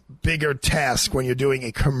of bigger task when you're doing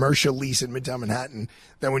a commercial lease in Midtown Manhattan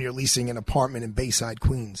than when you're leasing an apartment in Bayside,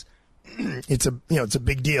 Queens. It's a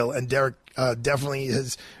big deal, and Derek definitely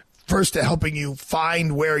is first to helping you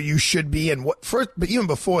find where you should be and what first. But even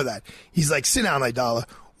before that, he's like, sit down, Aidala.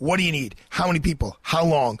 What do you need? How many people? How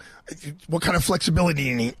long? What kind of flexibility do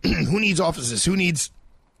you need? Who needs offices? Who needs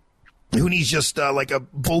just like a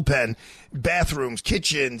bullpen? Bathrooms,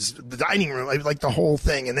 kitchens, the dining room, like the whole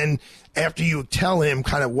thing. And then after you tell him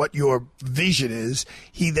kind of what your vision is,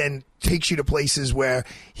 he then takes you to places where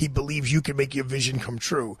he believes you can make your vision come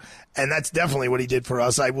true. And that's definitely what he did for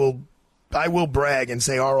us. I will brag and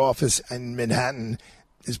say our office in Manhattan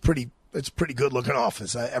is it's a pretty good looking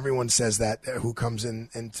office. Everyone says that who comes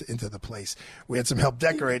into the place. We had some help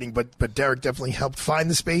decorating, but Derek definitely helped find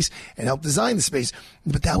the space and helped design the space.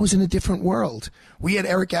 But that was in a different world. We had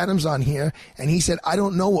Eric Adams on here, and he said, I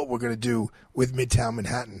don't know what we're going to do with Midtown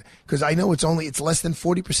Manhattan because I know it's less than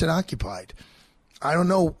 40% occupied. I don't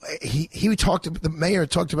know. The mayor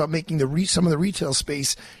talked about making some of the retail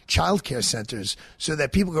space childcare centers so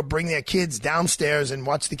that people could bring their kids downstairs and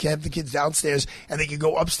have the kids downstairs, and they could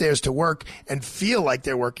go upstairs to work and feel like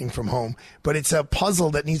they're working from home. But it's a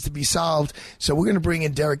puzzle that needs to be solved. So we're going to bring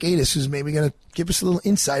in Derek Aidala, who's maybe going to give us a little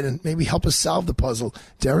insight and maybe help us solve the puzzle.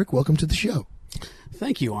 Derek, welcome to the show.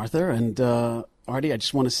 Thank you, Arthur. And Artie, I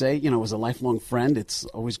just want to say, as a lifelong friend, it's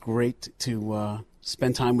always great to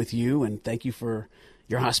spend time with you, and thank you for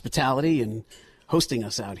your hospitality and hosting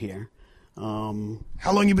us out here.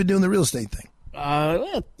 How long you been doing the real estate thing?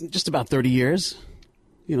 Just about 30 years.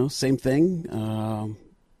 Same thing.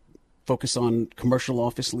 Focus on commercial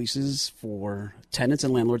office leases for tenants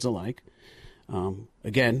and landlords alike.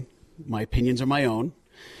 Again, my opinions are my own.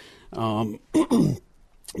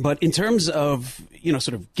 But in terms of,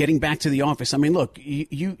 sort of getting back to the office, look,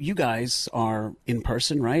 you guys are in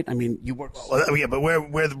person, right? You work. Well, yeah, but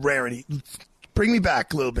we're the rarity. Bring me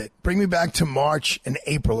back a little bit. Bring me back to March and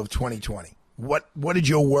April of 2020. What did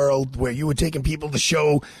your world, where you were taking people to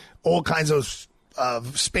show all kinds of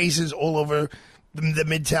spaces all over the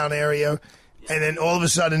Midtown area, and then all of a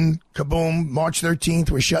sudden, kaboom, March 13th,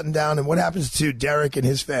 we're shutting down. And what happens to Derek and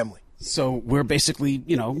his family? So we're basically,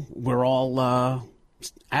 we're all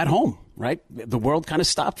at home, right? The world kind of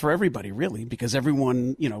stopped for everybody, really, because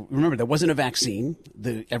everyone, remember, there wasn't a vaccine.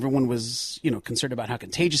 Everyone was, concerned about how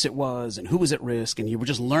contagious it was and who was at risk, and you were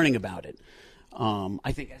just learning about it.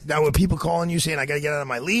 I think. Now, were people calling you saying, I got to get out of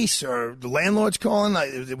my lease, or the landlord's calling?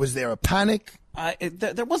 Was there a panic?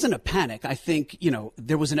 There wasn't a panic. I think,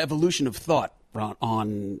 there was an evolution of thought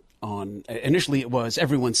on initially it was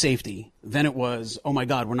everyone's safety. Then it was, oh my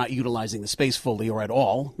God, we're not utilizing the space fully or at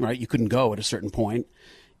all, right? You couldn't go at a certain point.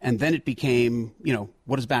 And then it became,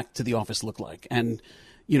 what does back to the office look like? And,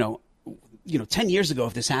 10 years ago,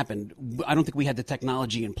 if this happened, I don't think we had the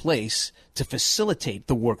technology in place to facilitate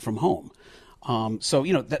the work from home. So,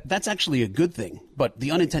 that's actually a good thing. But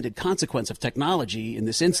the unintended consequence of technology in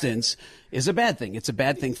this instance is a bad thing. It's a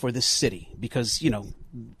bad thing for the city because,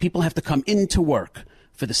 people have to come into work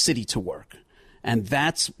for the city to work. And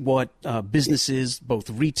that's what businesses, both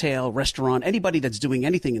retail, restaurant, anybody that's doing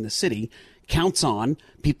anything in the city counts on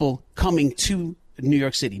people coming to New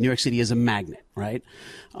York City. New York City is a magnet, right?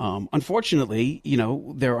 Unfortunately,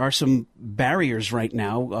 there are some barriers right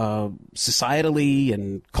now, societally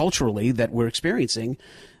and culturally, that we're experiencing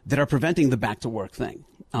that are preventing the back to work thing.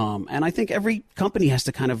 And I think every company has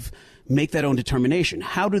to kind of make that own determination.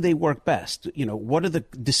 How do they work best? What are the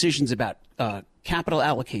decisions about capital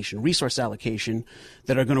allocation, resource allocation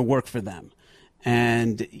that are going to work for them?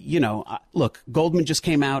 And, look, Goldman just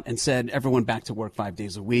came out and said everyone back to work 5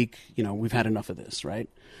 days a week. We've had enough of this, right?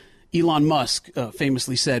 Elon Musk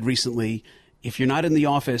famously said recently, if you're not in the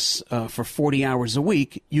office for 40 hours a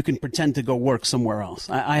week, you can pretend to go work somewhere else.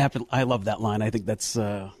 I love that line. I think that's,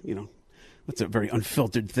 that's a very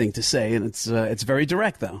unfiltered thing to say, and it's very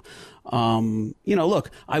direct, though.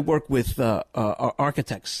 Look, I work with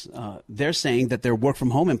architects. They're saying that their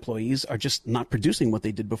work-from-home employees are just not producing what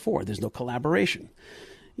they did before. There's no collaboration.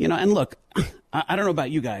 And look, I don't know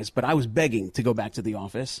about you guys, but I was begging to go back to the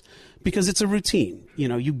office because it's a routine.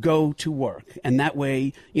 You go to work, and that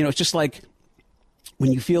way, it's just like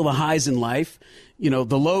when you feel the highs in life, the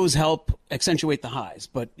lows help accentuate the highs.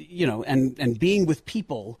 But, and being with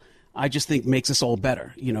people, I just think makes us all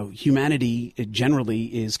better. Humanity generally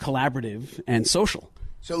is collaborative and social.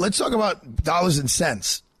 So let's talk about dollars and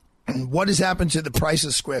cents. What has happened to the price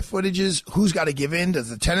of square footages? Who's got to give in? Does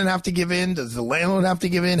the tenant have to give in? Does the landlord have to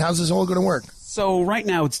give in? How's this all going to work? So right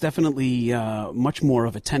now it's definitely much more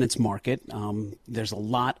of a tenant's market. There's a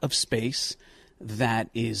lot of space that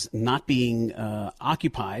is not being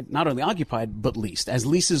occupied, not only occupied, but leased. As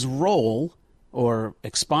leases roll or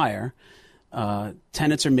expire,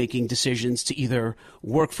 tenants are making decisions to either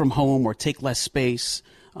work from home or take less space.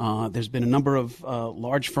 There's been a number of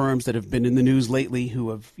large firms that have been in the news lately who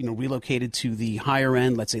have relocated to the higher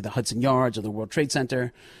end, let's say the Hudson Yards or the World Trade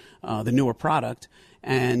Center, the newer product,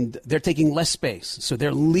 and they're taking less space. So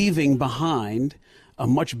they're leaving behind a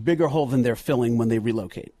much bigger hole than they're filling when they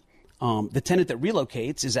relocate. The tenant that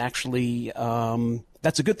relocates is actually,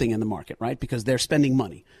 that's a good thing in the market, right? Because they're spending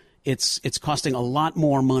money. It's costing a lot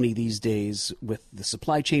more money these days with the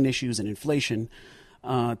supply chain issues and inflation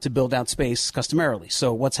to build out space customarily.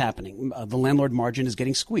 So what's happening? The landlord margin is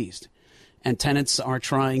getting squeezed, and tenants are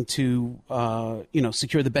trying to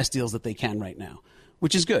secure the best deals that they can right now,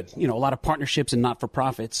 which is good. A lot of partnerships and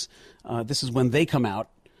not-for-profits. This is when they come out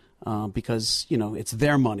because it's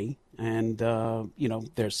their money. And,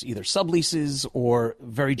 there's either subleases or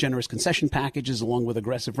very generous concession packages along with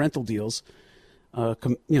aggressive rental deals.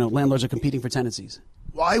 Landlords are competing for tenancies.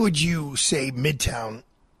 Why would you say Midtown,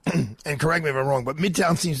 and correct me if I'm wrong, but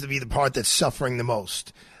Midtown seems to be the part that's suffering the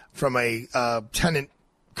most from a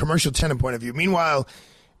commercial tenant point of view. Meanwhile,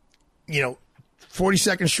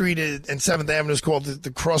 42nd Street and 7th Avenue is called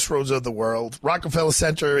the crossroads of the world. Rockefeller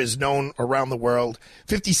Center is known around the world.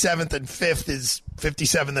 57th and 5th is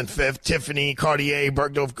 57th and 5th, Tiffany, Cartier,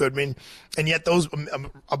 Bergdorf Goodman. And yet those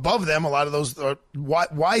above them, a lot of those are,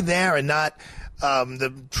 why there and not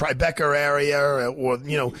the Tribeca area or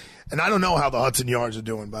and I don't know how the Hudson Yards are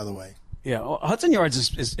doing, by the way. Yeah, well, Hudson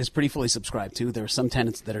Yards is pretty fully subscribed to. There are some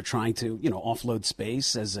tenants that are trying to, offload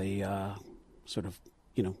space as a sort of,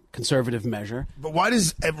 conservative measure. But why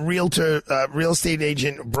does a realtor, real estate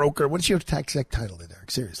agent, broker, what's your tax title there,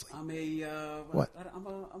 Derek? Seriously. I'm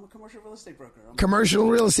a commercial real estate broker. Commercial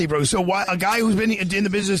real estate broker. So why a guy who's been in the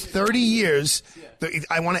business 30 years,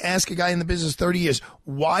 I want to ask a guy in the business 30 years,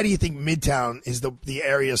 why do you think Midtown is the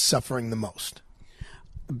area suffering the most?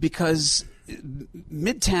 Because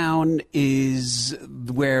Midtown is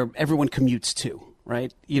where everyone commutes to.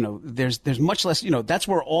 Right, there's much less. That's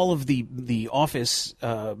where all of the office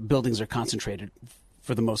buildings are concentrated,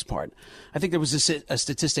 for the most part. I think there was a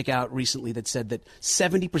statistic out recently that said that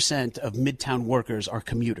 70% of Midtown workers are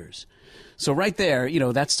commuters. So right there,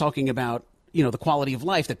 that's talking about the quality of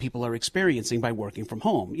life that people are experiencing by working from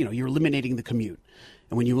home. You're eliminating the commute,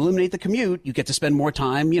 and when you eliminate the commute, you get to spend more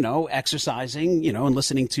time, exercising, and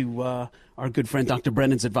listening to our good friend Dr.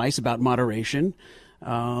 Brennan's advice about moderation.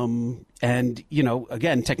 And,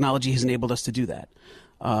 again, technology has enabled us to do that.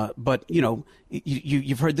 But,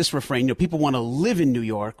 you've heard this refrain, people want to live in New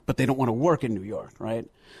York, but they don't want to work in New York, right?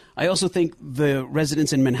 I also think the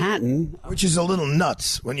residents in Manhattan, which is a little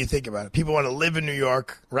nuts when you think about it. People want to live in New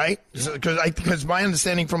York, right? Because my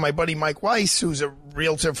understanding from my buddy Mike Weiss, who's a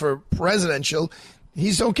realtor for residential,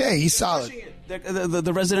 he's okay. He's solid.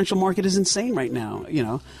 The residential market is insane right now.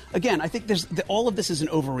 Again, I think all of this is an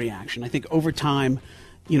overreaction. I think over time,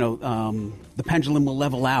 the pendulum will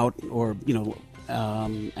level out, or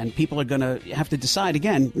and people are going to have to decide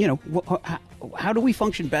again. How do we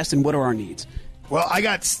function best, and what are our needs? Well, I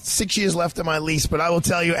got 6 years left on my lease, but I will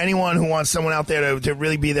tell you, anyone who wants someone out there to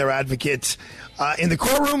really be their advocate, in the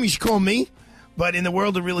courtroom, you should call me. But in the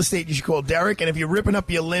world of real estate, you should call Derek. And if you're ripping up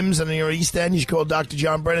your limbs on your East End, you should call Dr.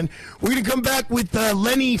 John Brennan. We're going to come back with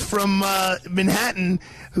Lenny from Manhattan,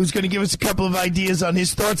 who's going to give us a couple of ideas on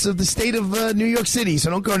his thoughts of the state of New York City. So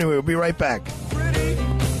don't go anywhere. We'll be right back.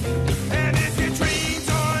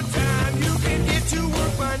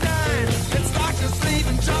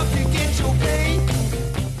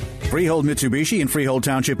 Freehold Mitsubishi in Freehold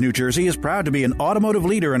Township, New Jersey is proud to be an automotive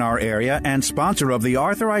leader in our area and sponsor of the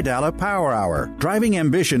Arthur Aidala Power Hour. Driving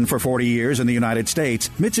ambition for 40 years in the United States,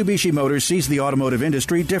 Mitsubishi Motors sees the automotive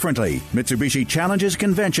industry differently. Mitsubishi challenges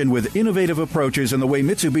convention with innovative approaches in the way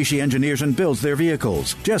Mitsubishi engineers and builds their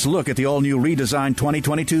vehicles. Just look at the all-new redesigned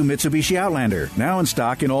 2022 Mitsubishi Outlander, now in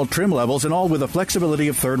stock in all trim levels and all with the flexibility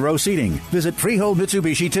of third-row seating. Visit Freehold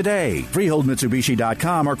Mitsubishi today,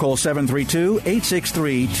 freeholdmitsubishi.com, or call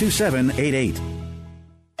 732-863-2788.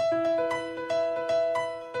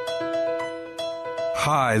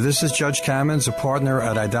 Hi, this is Judge Cammons, a partner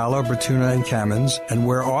at Aidala, Bertuna & Cammons, and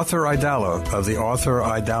where Arthur Aidala of the Arthur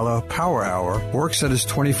Aidala Power Hour works at his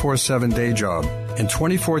 24/7 day job. In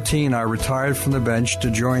 2014, I retired from the bench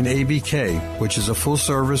to join ABK, which is a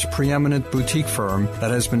full-service, preeminent boutique firm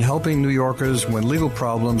that has been helping New Yorkers when legal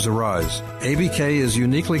problems arise. ABK is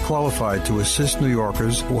uniquely qualified to assist New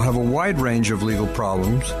Yorkers who have a wide range of legal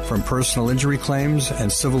problems, from personal injury claims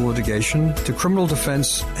and civil litigation to criminal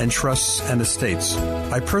defense and trusts and estates.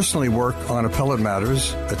 I personally work on appellate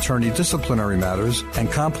matters, attorney disciplinary matters,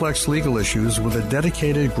 and complex legal issues with a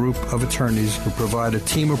dedicated group of attorneys who provide a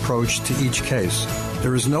team approach to each case.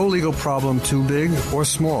 There is no legal problem too big or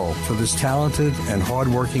small for this talented and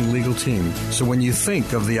hardworking legal team. So when you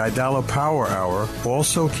think of the Aidala Power Hour,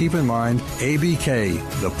 also keep in mind ABK,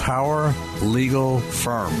 the Power Legal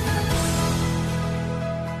Firm.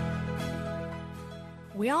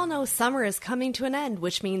 We all know summer is coming to an end,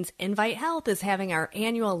 which means Invite Health is having our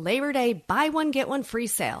annual Labor Day buy one, get one free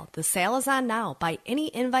sale. The sale is on now. Buy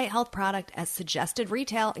any Invite Health product at suggested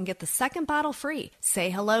retail and get the second bottle free.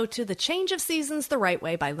 Say hello to the change of seasons the right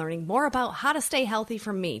way by learning more about how to stay healthy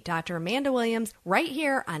from me, Dr. Amanda Williams, right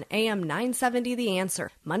here on AM 970 The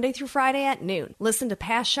Answer, Monday through Friday at noon. Listen to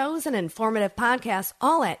past shows and informative podcasts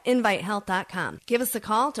all at invitehealth.com. Give us a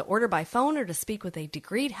call to order by phone or to speak with a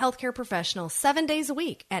degreed healthcare professional 7 days a week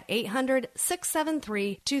at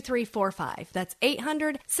 800-673-2345. That's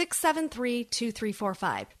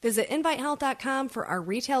 800-673-2345. Visit invitehealth.com for our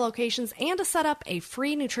retail locations and to set up a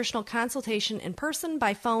free nutritional consultation in person,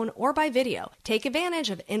 by phone, or by video. Take advantage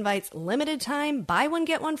of Invite's limited time buy one,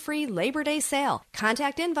 get one free Labor Day sale.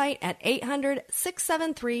 Contact Invite at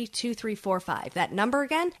 800-673-2345. That number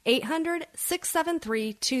again,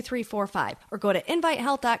 800-673-2345. Or go to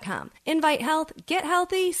invitehealth.com. Invite Health, get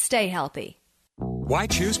healthy, stay healthy. Why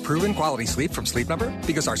choose proven quality sleep from Sleep Number?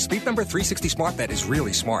 Because our Sleep Number 360 smart bed is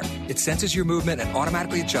really smart. It senses your movement and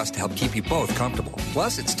automatically adjusts to help keep you both comfortable.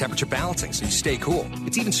 Plus, it's temperature balancing so you stay cool.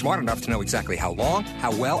 It's even smart enough to know exactly how long,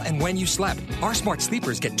 how well, and when you slept. Our smart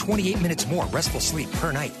sleepers get 28 minutes more restful sleep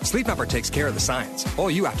per night. Sleep Number takes care of the science. All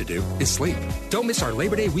you have to do is sleep. Don't miss our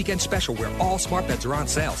Labor Day weekend special where all smart beds are on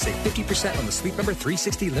sale. Save 50% on the Sleep Number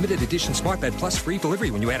 360 limited edition smart bed plus free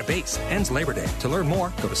delivery when you add a base. Ends Labor Day. To learn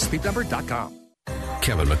more, go to sleepnumber.com.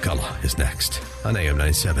 Kevin McCullough is next on AM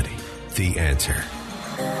 970. The Answer.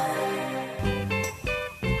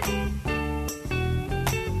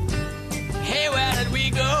 Hey, where did we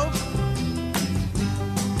go?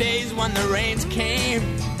 Days when the rains came.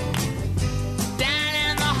 Down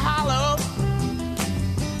in the hollow,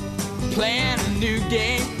 playing a new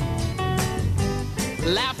game.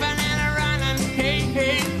 Laughing and a running, hey,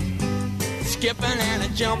 hey. Skipping and a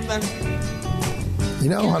jumping. You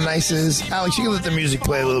know how nice it is? Alex, you can let the music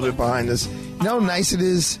play a little bit behind us. You know how nice it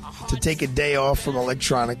is to take a day off from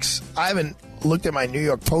electronics? I haven't looked at my New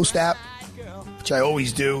York Post app, which I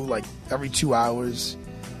always do, like every 2 hours.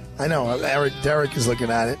 I know, Derek is looking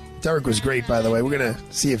at it. Derek was great, by the way. We're going to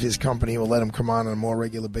see if his company will let him come on a more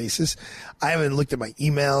regular basis. I haven't looked at my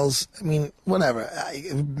emails. I mean, whatever.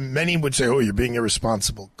 Many would say, oh, you're being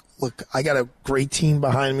irresponsible. Look, I got a great team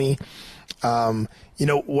behind me. You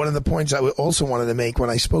know, one of the points I also wanted to make when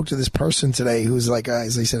I spoke to this person today, who's like,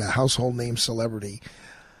 as I said, a household name celebrity,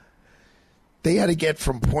 they had to get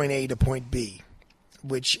from point A to point B,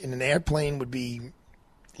 which in an airplane would be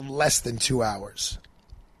less than 2 hours.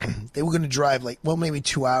 They were going to drive maybe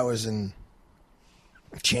 2 hours and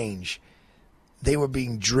change. They were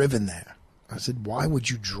being driven there. I said, why would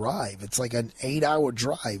you drive? It's like an 8-hour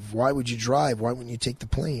drive. Why would you drive? Why wouldn't you take the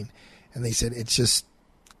plane? And they said, it's just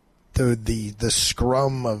the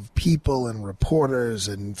scrum of people and reporters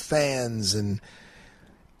and fans, and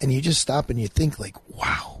you just stop and you think, like,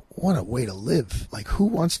 wow, what a way to live. Like, who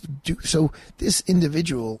wants to do so? This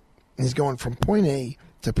individual is going from point A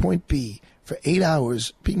to point B for 8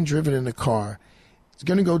 hours, being driven in a car. It's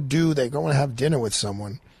going to go they're going to have dinner with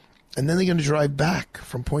someone, and then they're going to drive back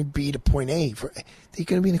from point B to point A. They're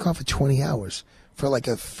going to be in the car for 20 hours for like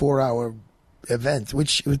a 4-hour event,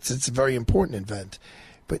 which it's a very important event.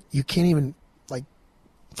 But you can't even, like,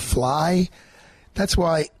 fly. That's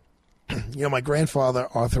why, my grandfather,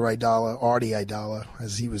 Artie Aidala,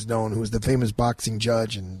 as he was known, who was the famous boxing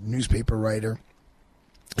judge and newspaper writer,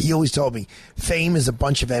 he always told me, fame is a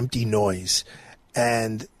bunch of empty noise,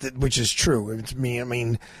 and which is true. I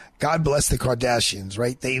mean, God bless the Kardashians,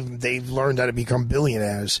 right? They've learned how to become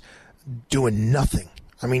billionaires doing nothing.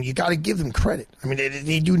 I mean, you got to give them credit. I mean,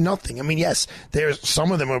 they do nothing. I mean, yes,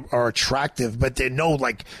 some of them are attractive, but they're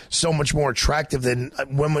so much more attractive than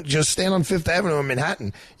women. Just stand on Fifth Avenue in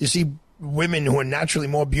Manhattan. You see women who are naturally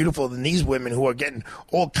more beautiful than these women who are getting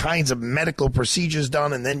all kinds of medical procedures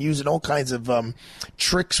done and then using all kinds of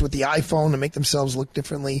tricks with the iPhone to make themselves look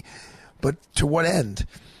differently. But to what end?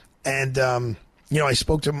 And, I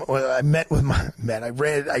spoke to him. I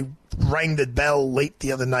rang the bell late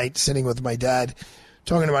the other night, sitting with my dad,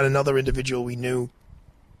 talking about another individual we knew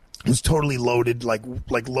who was totally loaded, like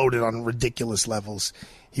loaded on ridiculous levels.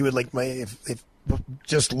 He would if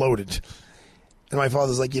just loaded. And my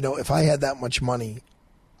father's like, if I had that much money,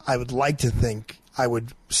 I would like to think I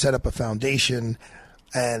would set up a foundation,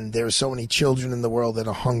 and there are so many children in the world that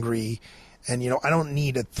are hungry. And, I don't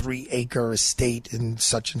need a 3-acre estate in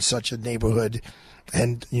such and such a neighborhood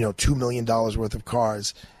and, $2 million worth of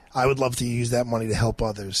cars. I would love to use that money to help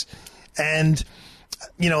others. And,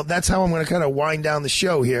 that's how I'm going to kind of wind down the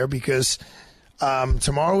show here, because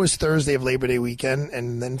tomorrow is Thursday of Labor Day weekend,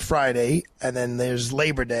 and then Friday, and then there's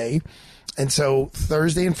Labor Day. And so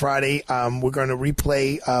Thursday and Friday, we're going to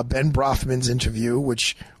replay Ben Brofman's interview,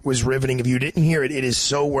 which was riveting. If you didn't hear it, it is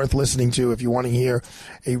so worth listening to if you want to hear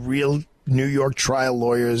a real New York trial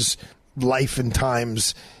lawyer's life and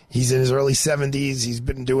times. He's in his early 70s. He's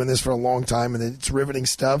been doing this for a long time, and it's riveting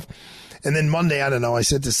stuff. And then Monday, I don't know, I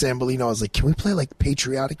said to Sam Bellino, I was like, can we play like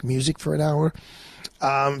patriotic music for an hour?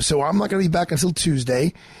 So I'm not going to be back until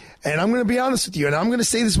Tuesday. And I'm going to be honest with you, and I'm going to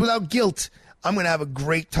say this without guilt. I'm going to have a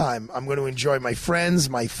great time. I'm going to enjoy my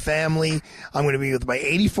friends, my family. I'm going to be with my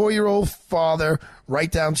 84-year-old father,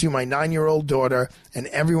 right down to my 9-year-old daughter, and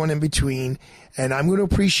everyone in between. And I'm going to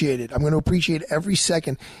appreciate it. I'm going to appreciate every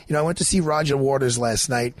second. I went to see Roger Waters last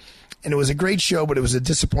night, and it was a great show, but it was a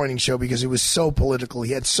disappointing show because it was so political.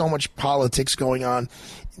 He had so much politics going on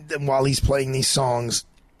while he's playing these songs.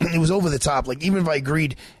 It was over the top. Like, even if I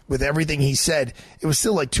agreed with everything he said, it was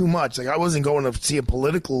still like too much. Like, I wasn't going to see a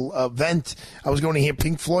political event. I was going to hear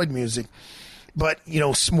Pink Floyd music. But,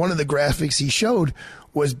 one of the graphics he showed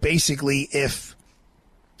was basically if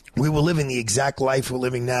we were living the exact life we're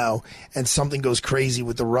living now and something goes crazy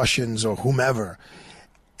with the Russians or whomever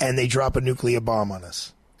and they drop a nuclear bomb on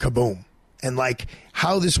us. Kaboom. And like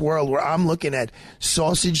how this world where I'm looking at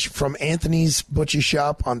sausage from Anthony's Butcher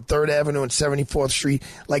Shop on 3rd Avenue and 74th Street.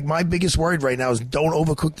 Like, my biggest worry right now is don't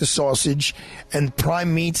overcook the sausage. And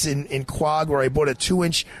Prime Meats in Quad, where I bought a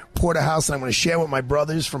 2-inch porterhouse and I'm going to share with my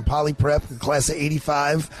brothers from Poly Prep, the class of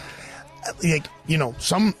 85. Like,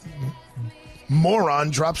 some moron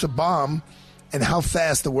drops a bomb and how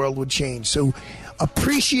fast the world would change. So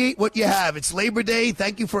appreciate what you have. It's Labor Day.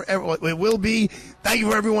 Thank you for everyone. It will be. Thank you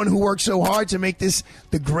for everyone who worked so hard to make this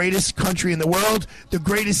the greatest country in the world, the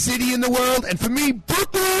greatest city in the world, and for me,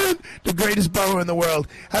 Brooklyn, the greatest borough in the world.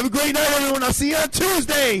 Have a great night, everyone. I'll see you on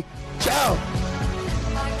Tuesday. Ciao.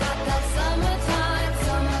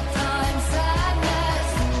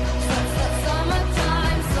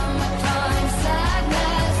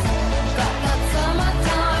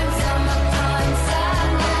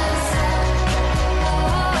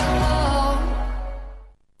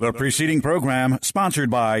 The preceding program sponsored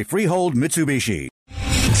by Freehold Mitsubishi.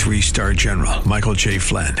 3-star General Michael J.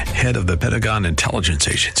 Flynn, head of the Pentagon Intelligence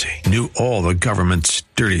Agency, knew all the government's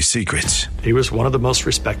dirty secrets. He was one of the most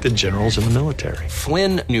respected generals in the military.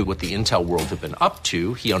 Flynn knew what the intel world had been up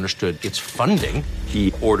to. He understood its funding.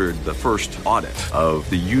 He ordered the first audit of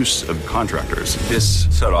the use of contractors. This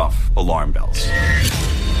set off alarm bells.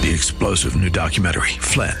 The explosive new documentary,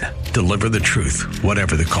 Flynn, Deliver the Truth,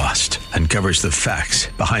 Whatever the Cost, uncovers the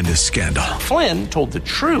facts behind this scandal. Flynn told the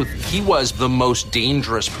truth. He was the most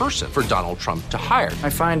dangerous person for Donald Trump to hire. I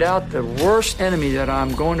find out the worst enemy that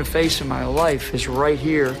I'm going to face in my life is right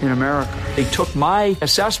here in America. They took my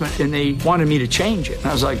assessment and they wanted me to change it. And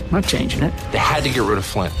I was like, I'm not changing it. They had to get rid of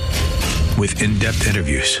Flynn. With in-depth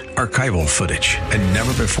interviews, archival footage, and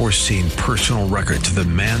never-before-seen personal records of the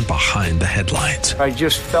man behind the headlines. I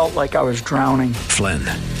just felt like I was drowning. Flynn,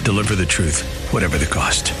 Deliver the Truth, Whatever the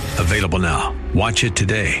Cost. Available now. Watch it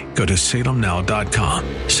today. Go to salemnow.com.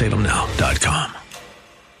 salemnow.com.